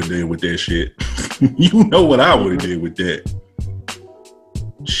I would have did with that shit. You know what I would have did with that.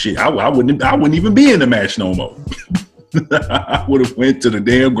 Shit, I wouldn't even be in the match no more. I would have went to the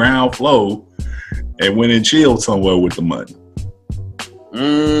damn ground floor and went and chilled somewhere with the money.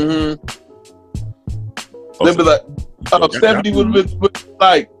 They'd be like, Stephanie would have been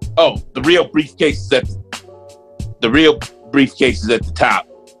like, oh, the real briefcase is at the top.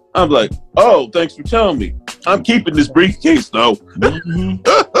 I'm like, oh, thanks for telling me. I'm keeping this briefcase though.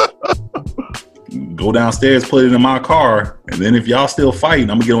 Go downstairs, put it in my car, and then if y'all still fighting,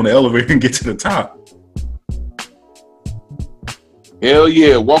 I'm gonna get on the elevator and get to the top. Hell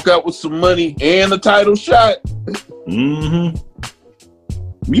yeah, walk out with some money and a title shot. You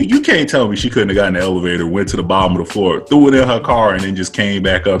can't tell me she couldn't have gotten the elevator, went to the bottom of the floor, threw it in her car, and then just came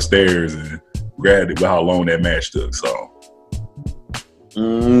back upstairs and grabbed it with how long that match took. So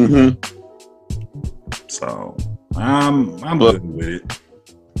So I'm good with it.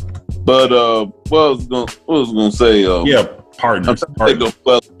 But what was gonna say? Partners. They go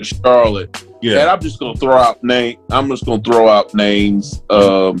with Charlotte. Yeah, and I'm just gonna throw out names.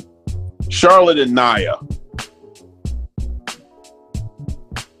 Charlotte and Nia.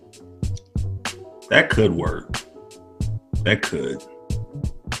 That could work. That could.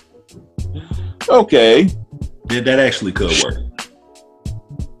 Okay. Yeah, that actually could work.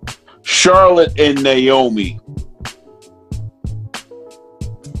 Charlotte and Naomi.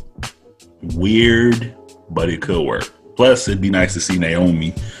 Weird, but it could work. Plus, it'd be nice to see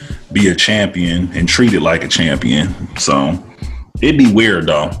Naomi be a champion and treated like a champion. So it'd be weird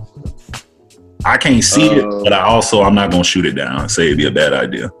though. I can't see it, but I'm not gonna shoot it down and say it'd be a bad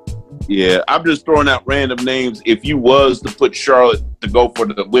idea. Yeah, I'm just throwing out random names. If you was to put Charlotte to go for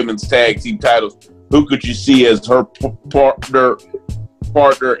the women's tag team titles, who could you see as her partner,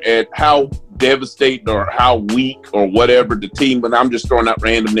 and how devastating or how weak or whatever the team? But I'm just throwing out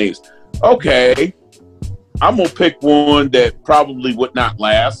random names. Okay, I'm gonna pick one that probably would not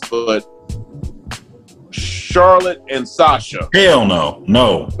last, but Charlotte and Sasha. Hell no.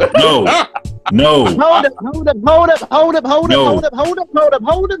 No. Hold up. No, Prince,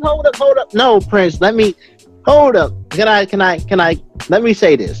 hold up. Let me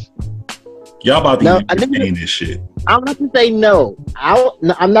say this. Y'all about to entertain this shit. I'm not going to say no.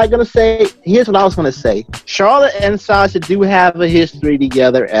 I'm not going to say, here's what I was going to say. Charlotte and Sasha do have a history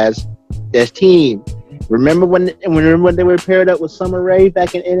together as team. Remember when they were paired up with Summer Rae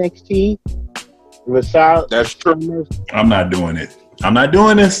back in NXT? With Charlotte. That's true. I'm not doing it. I'm not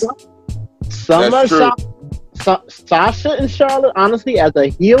doing this. Sasha and Charlotte, honestly, as a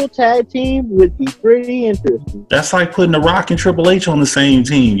heel tag team, would be pretty interesting. That's like putting The Rock and Triple H on the same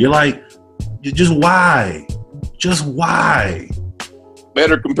team. You're like, just why? Just why?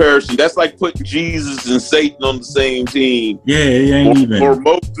 Better comparison. That's like putting Jesus and Satan on the same team. Yeah, it ain't even. Or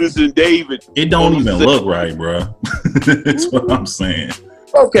Moses and David. It don't even look right, bro. That's what I'm saying.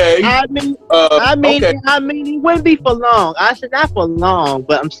 Okay. I mean, it wouldn't be for long. I said not for long,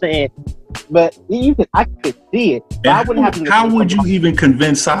 but I'm saying, but I could see it. But I wouldn't have to. How would you even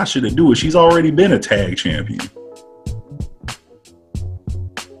convince Sasha to do it? She's already been a tag champion.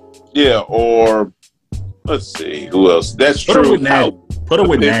 Yeah, or let's see who else. That's true. Put her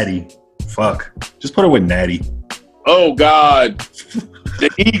with Natty. Fuck. Just put her with Natty. Oh God, the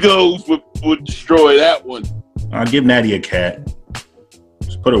egos would destroy that one. I'll give Natty a cat.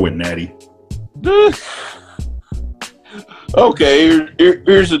 Put her with Natty. Okay,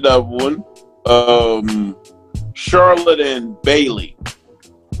 here's another one. Charlotte and Bayley.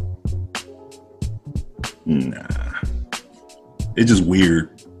 Nah. It's just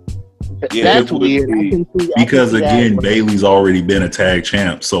weird. Yeah, that's weird. Because again, Bayley's already been a tag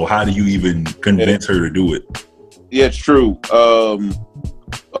champ, so how do you even convince her to do it? Yeah, it's true.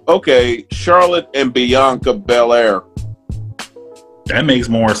 Okay, Charlotte and Bianca Belair. That makes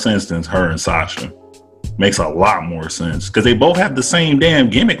more sense than her and Sasha. Makes a lot more sense because they both have the same damn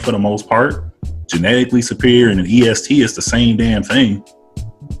gimmick for the most part. Genetically superior and an EST is the same damn thing.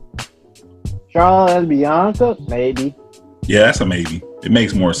 Charlotte and Bianca, maybe. Yeah, that's a maybe. It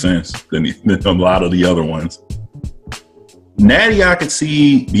makes more sense than a lot of the other ones. Natty, I could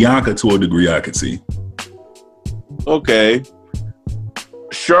see. Bianca, to a degree, I could see. Okay.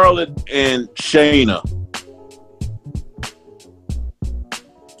 Charlotte and Shayna.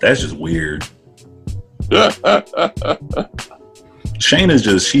 That's just weird. Shayna's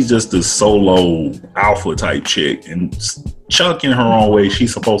she's just a solo alpha type chick, and Chuck in her own way,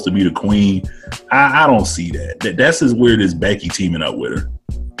 she's supposed to be the queen. I don't see that. That's as weird as Becky teaming up with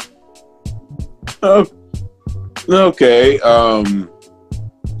her. Okay.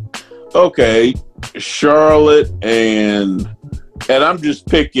 Okay. Charlotte and I'm just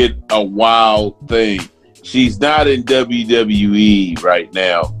picking a wild thing. She's not in WWE right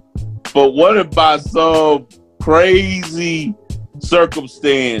now. But what if by some crazy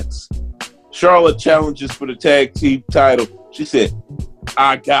circumstance, Charlotte challenges for the tag team title? She said,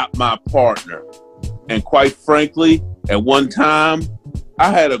 I got my partner. And quite frankly, at one time, I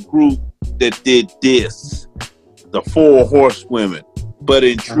had a group that did this, the 4 horsewomen. But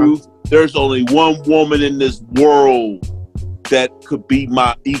in truth, there's only one woman in this world that could be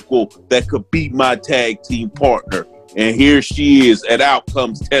my equal, that could be my tag team partner. And here she is, and out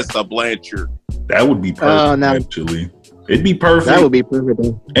comes Tessa Blanchard. That would be perfect, actually. It'd be perfect. That would be perfect.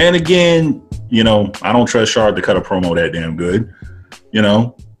 And again, I don't trust Charlotte to cut a promo that damn good,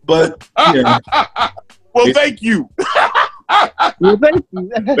 but yeah. Well, thank you. Well, thank you.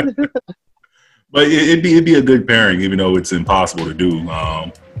 But it'd be a good pairing, even though it's impossible to do.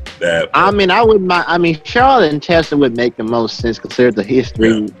 That. I mean, I wouldn't mind. I mean, Charlotte and Tessa would make the most sense considering the history.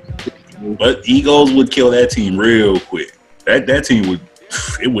 Yeah. But egos would kill that team real quick. That team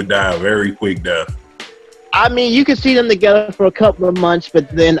would die a very quick death. I mean, you could see them together for a couple of months,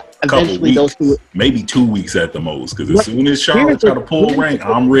 but then eventually those two, maybe 2 weeks at the most. Because as soon as Charlotte try to pull rank,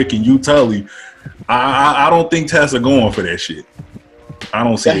 I'm Rick and you Tully. I don't think Tessa going for that shit. I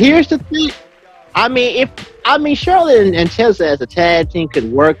don't see. Here's the thing. I mean, Charlotte and Tessa as a tag team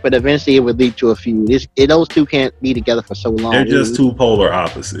could work, but eventually it would lead to a feud. Those two can't be together for so long. They're just two polar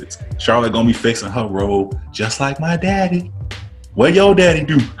opposites. Charlotte gonna be fixing her robe just like my daddy. What your daddy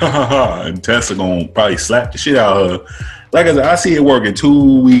do? And Tessa gonna probably slap the shit out of her. Like I said, I see it working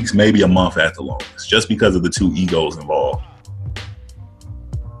 2 weeks, maybe a month at the longest, just because of the two egos involved.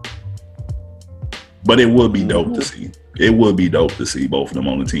 But it would be dope to see. It would be dope to see both of them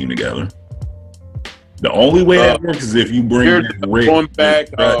on the team together. The only way that works is if you bring Rick going back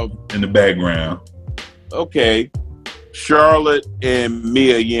in the background. Okay, Charlotte and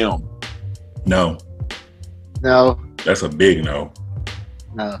Mia Yim. No, that's a big no.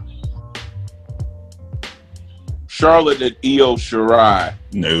 No. Charlotte and Io Shirai.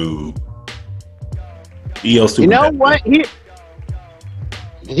 No. Io's too. You know what?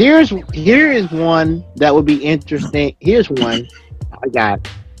 Here is one that would be interesting. Here's one I got.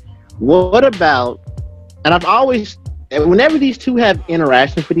 What about? And I've always, whenever these two have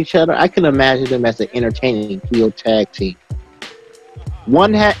interactions with each other, I can imagine them as an entertaining heel tag team.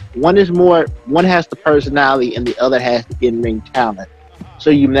 One has the personality, and the other has the in-ring talent.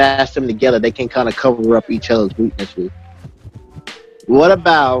 So you mash them together, they can kind of cover up each other's weaknesses. What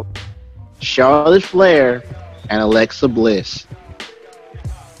about Charlotte Flair and Alexa Bliss?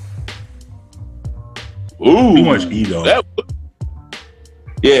 Ooh, too much ego.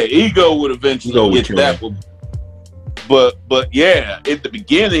 Ego would eventually get that one. But yeah, at the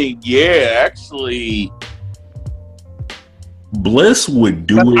beginning, actually, Bliss would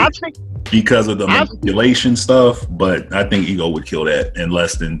do it because of the manipulation stuff, but I think Ego would kill that in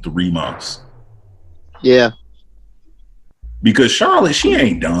less than 3 months. Yeah. Because Charlotte, she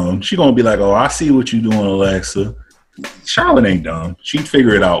ain't dumb. She gonna be like, "Oh, I see what you doing, Alexa." Charlotte ain't dumb. She'd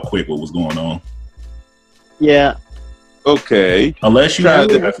figure it out quick what was going on. Yeah. Okay. Unless you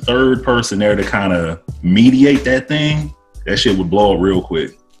have a third person there to kind of mediate that thing, that shit would blow up real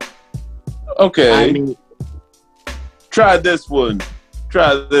quick. Okay. Try this one.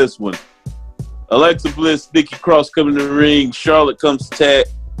 Alexa Bliss, Nikki Cross coming to the ring. Charlotte comes to tag.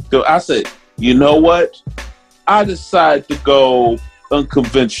 So I said, you know what? I decided to go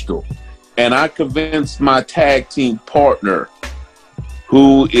unconventional. And I convinced my tag team partner,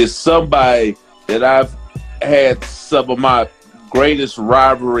 who is somebody that I've had some of my greatest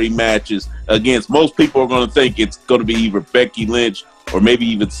rivalry matches against. Most people are going to think it's going to be either Becky Lynch or maybe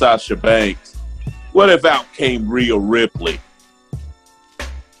even Sasha Banks. What if out came Rhea Ripley?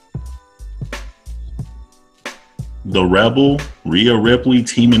 The Rebel, Rhea Ripley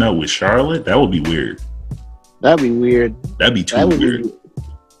teaming up with Charlotte? That would be weird. That'd be weird. That'd be too weird.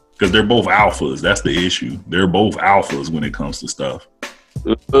 Because they're both alphas. That's the issue. They're both alphas when it comes to stuff.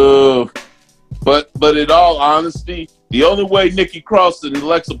 But in all honesty, the only way Nikki Cross and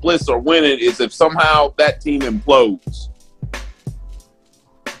Alexa Bliss are winning is if somehow that team implodes.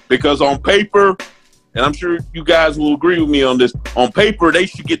 Because on paper, and I'm sure you guys will agree with me on this, on paper they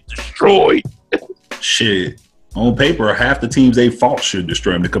should get destroyed. Shit. On paper, half the teams they fought should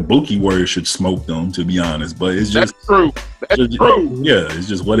destroy them. The Kabuki Warriors should smoke them, to be honest. But it's just true. That's true. Yeah, it's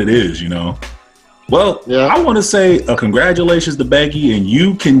just what it is, you know. Well, yeah. I want to say congratulations to Becky, and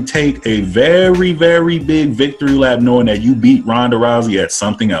you can take a very, very big victory lap knowing that you beat Ronda Rousey at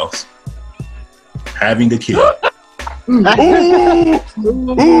something else. Having a kid. No,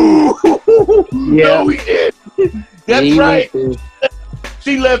 we did. That's right.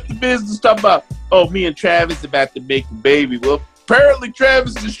 She left the business talking about, me and Travis about to make a baby. Well, apparently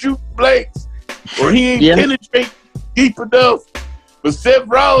Travis is shooting blanks, or he ain't penetrating deep enough. But Seth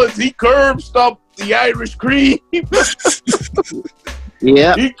Rollins, he curb stomped the Irish cream. He curb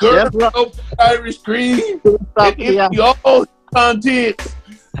stomped the Irish cream. And all contents.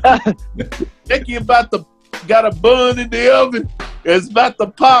 Becky got a bun in the oven. It's about to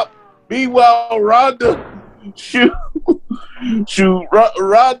pop. Meanwhile, Ronda,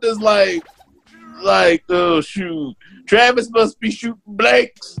 Ronda's like, oh shoot, Travis must be shooting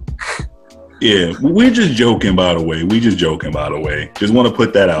blanks. Yeah, we're just joking, by the way. Just want to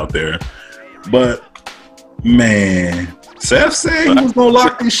put that out there. But man, Seth said he was gonna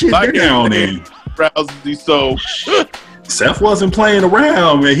lock this shit down. And so Seth wasn't playing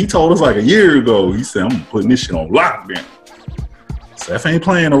around, man. He told us like a year ago. He said, "I'm putting this shit on lockdown." Seth ain't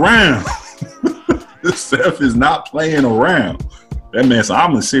playing around. Seth is not playing around. That man said,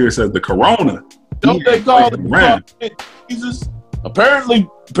 "I'm as serious as the corona." Don't they call it Jesus? Apparently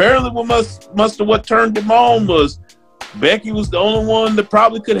what turned him on was Becky was the only one that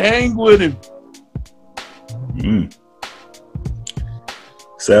probably could hang with him.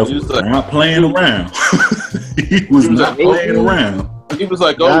 Seth was not playing around. He was not playing around. He was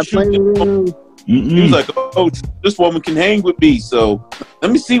like, "Oh shoot, He was like, "Oh, this woman can hang with me, so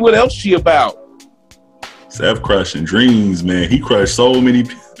let me see what else she about." Seth crushing dreams, man. He crushed so many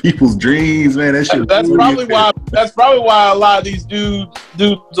people's dreams, man. That shit. That's probably why. That's probably why a lot of these dudes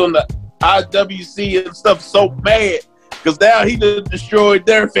on the IWC and stuff so mad. Because now he done destroyed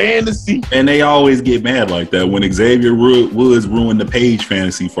their fantasy. And they always get mad like that when Xavier Woods ruined the page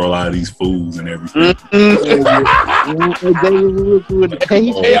fantasy for a lot of these fools and everything.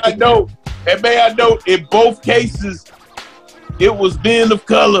 May I note, in both cases, it was men of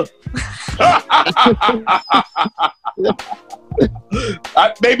color.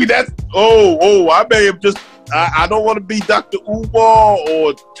 Maybe that's. I may have just. I don't want to be Dr. Umar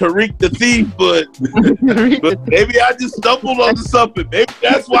or Tariq the Thief, but maybe I just stumbled onto something. Maybe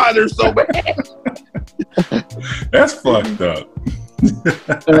that's why they're so mad. That's fucked up.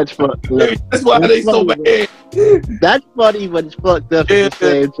 That's fucked up. That's why they so mad. That's funny, but it's fucked up at the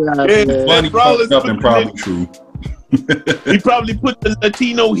same time. It's funny, fucked up, and probably true. He probably put the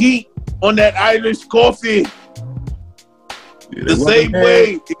Latino heat on that Irish coffee. Yeah, the same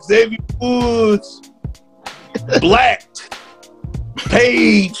way Xavier Woods. Black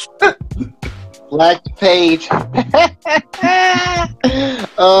Page. Black Page.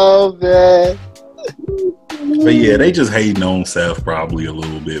 Oh man. But yeah, they just hating on Seth probably a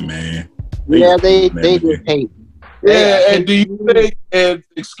little bit, man. They just hate. Yeah, and do you think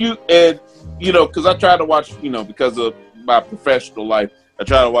because I try to watch, because of my professional life, I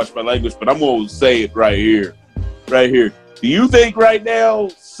try to watch my language, but I'm gonna say it right here. Do you think right now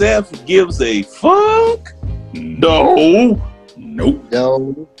Seth gives a fuck? No. Nope.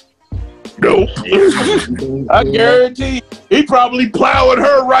 No. Nope. I guarantee he probably plowing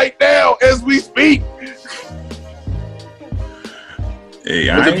her right now as we speak. Hey,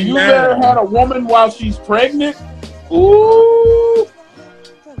 if you ever had a woman while she's pregnant, all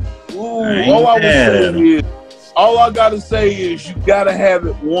I gotta say is you gotta have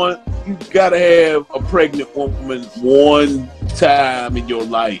it one. You gotta have a pregnant woman one time in your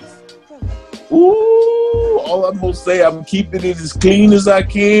life. All I'm gonna say, I'm keeping it as clean as I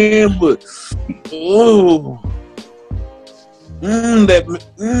can, but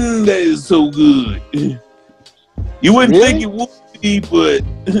that is so good. You wouldn't think it would be, but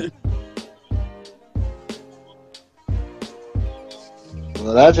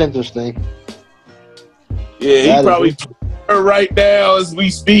well, that's interesting. Yeah, he probably her right now as we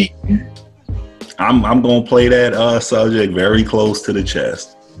speak. I'm gonna play that subject very close to the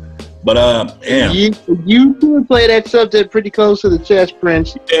chest. But you could play that subject pretty close to the chest,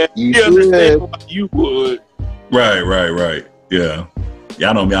 Prince. Yeah, you understand why you would. Right. Yeah.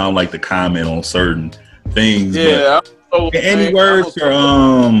 Y'all know me, I don't like to comment on certain things. Yeah. Any words or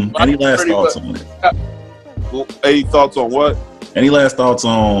any last thoughts on it? Any thoughts on what? Any last thoughts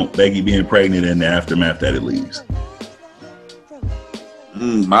on Becky being pregnant and the aftermath that it leaves?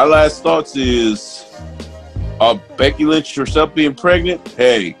 My last thoughts is Becky Lynch herself being pregnant.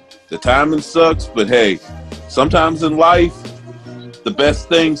 Hey, the timing sucks, but hey, sometimes in life, the best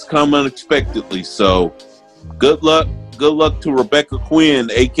things come unexpectedly. So good luck to Rebecca Quinn,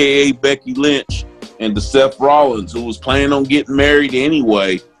 aka Becky Lynch, and to Seth Rollins, who was planning on getting married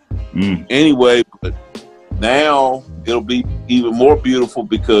anyway. But now it'll be even more beautiful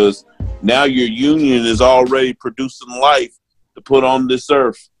because now your union is already producing life to put on this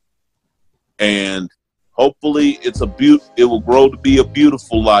earth, and hopefully it will grow to be a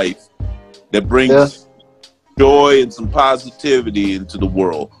beautiful life that brings joy and some positivity into the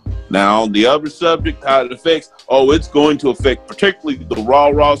world. Now, on the other subject, how it affects, it's going to affect particularly the Raw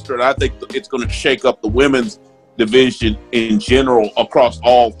roster, and I think it's going to shake up the women's division in general across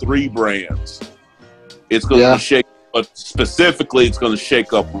all three brands. It's going to shake, but specifically, it's going to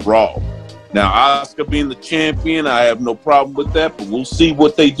shake up Raw. Now, Asuka being the champion, I have no problem with that, but we'll see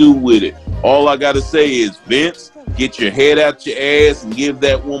what they do with it. All I got to say is, Vince, get your head out your ass and give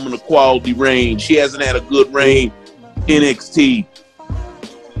that woman a quality reign. She hasn't had a good reign in NXT.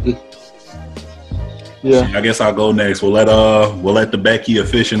 Yeah, I guess I'll go next. We'll let the Becky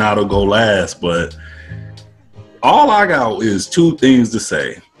aficionado go last, but all I got is two things to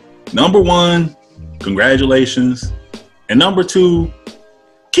say. Number one, congratulations, and number two,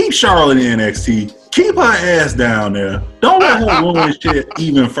 keep Charlotte in NXT. Keep her ass down there. Don't let her ruin shit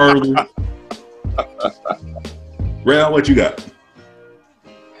even further. Real, what you got?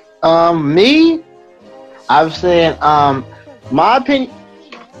 Me, I've said, my opinion,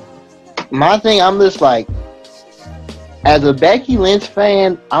 my thing, I'm just like, as a Becky Lynch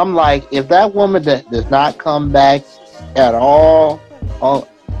fan, I'm like, if that woman that does not come back at all,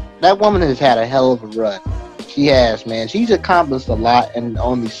 that woman has had a hell of a run. She has, man. She's accomplished a lot in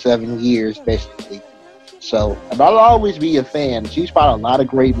only 7 years, basically. So, and I'll always be a fan. She's brought a lot of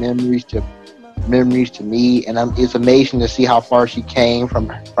great memories to me, and it's amazing to see how far she came from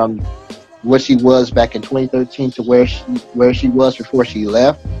what she was back in 2013 to where she was before she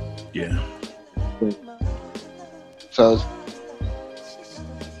left. Yeah. So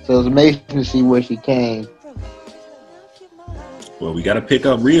it's amazing to see where she came. Well, we got to pick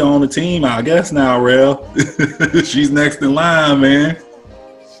up Rhea on the team, I guess now, Rel. She's next in line, man.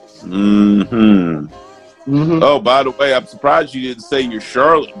 Oh, by the way, I'm surprised you didn't say your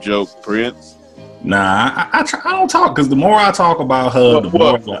Charlotte joke, Prince. Nah, I don't talk, because the more I talk about her,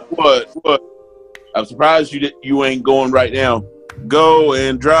 What? I'm surprised you ain't going right now. Go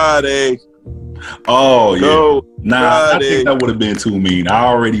Andrade. Oh, go, yeah. Nah, Andrade. I think that would have been too mean. I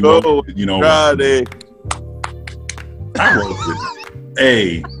already wrote it, Andrade. I wrote it.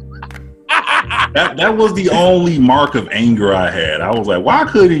 Hey. That was the only mark of anger I had. I was like, why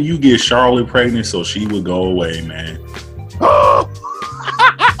couldn't you get Charlotte pregnant so she would go away, man?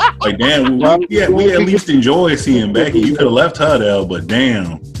 Like, damn, we at least enjoy seeing Becky. You could have left her there, but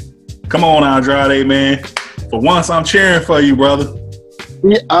damn. Come on, Andrade, man. For once, I'm cheering for you, brother.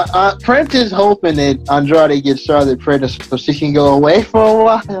 Yeah, Prince is hoping that Andrade gets Charlotte pregnant so she can go away for a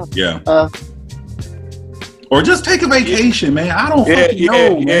while. Yeah. Or just take a vacation, man. I don't fucking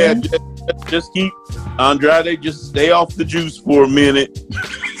know, man. Just keep Andrade. Just stay off the juice for a minute.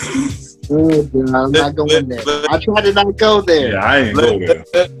 I'm not going there. I try to not go there. Yeah, I ain't going there.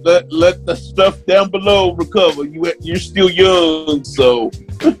 Let the stuff down below recover. You're still young, so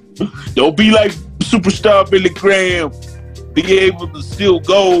don't be like superstar Billy Graham. Be able to still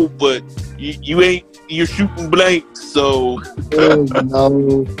go, but you ain't. You're shooting blanks, so.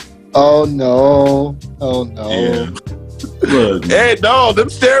 Oh no! Yeah. Look, hey, no, them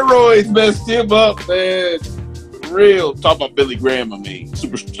steroids messed him up, man. Real. Talk about Billy Graham,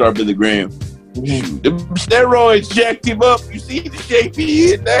 superstar Billy Graham. Mm-hmm. The steroids jacked him up. You see the shape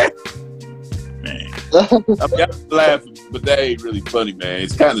he in there? Man. I'm laughing, but that ain't really funny, man.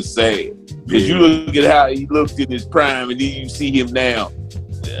 It's kind of sad. Because you look at how he looked in his prime, and then you see him now.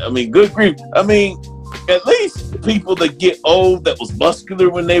 Good grief. At least the people that get old that was muscular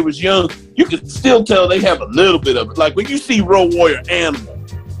when they was young, you can still tell they have a little bit of it. Like when you see Road Warrior Animal,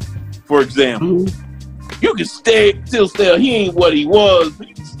 for example, you can still tell he ain't what he was, but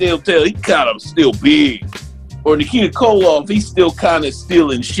you can still tell he kind of still big. Or Nikita Koloff, he's still kind of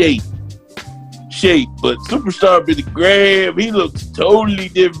still in shape. But superstar Billy Graham, he looks totally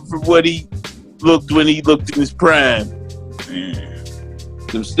different from what he looked when he looked in his prime. Man.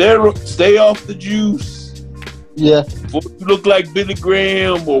 Them steroids, stay off the juice. Yeah. Before you look like Billy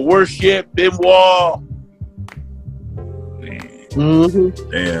Graham or worse yet, Benoit. Man.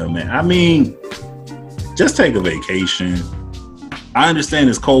 Damn, man. Just take a vacation. I understand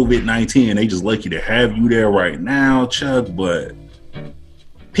it's COVID-19 and they just lucky to have you there right now, Chuck, but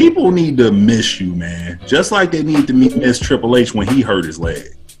people need to miss you, man. Just like they need to miss Triple H when he hurt his leg.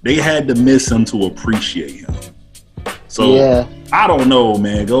 They had to miss him to appreciate him. So, yeah. I don't know,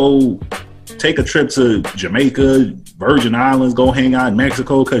 man. Go take a trip to Jamaica, Virgin Islands, go hang out in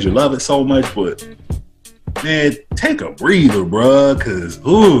Mexico because you love it so much. But, man, take a breather, bruh, because,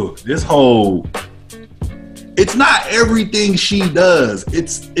 this whole... It's not everything she does.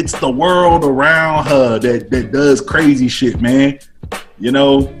 It's the world around her that does crazy shit, man.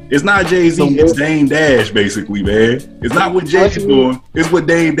 It's not Jay-Z, it's Dame Dash, basically, man. It's not what Jay's doing, it's what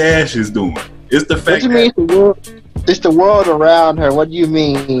Dame Dash is doing. It's the fact it's the world around her. What do you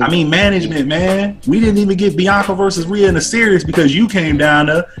mean? Management, man. We didn't even get Bianca versus Rhea in the series because you came down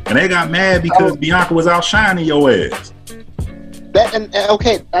there and they got mad because Bianca was outshining your ass.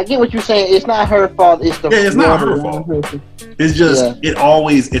 Okay, I get what you're saying. It's not her fault. It's not her fault. It's just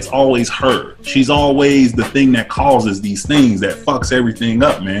it's always her. She's always the thing that causes these things that fucks everything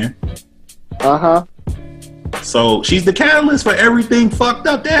up, man. So she's the catalyst for everything fucked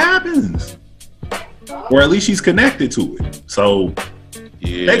up that happens. Or at least she's connected to it. So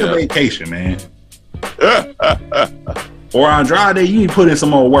take a vacation, man. Or Andrade, you need to put in some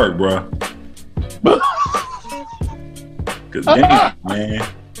more work, bro. Cause damn, man.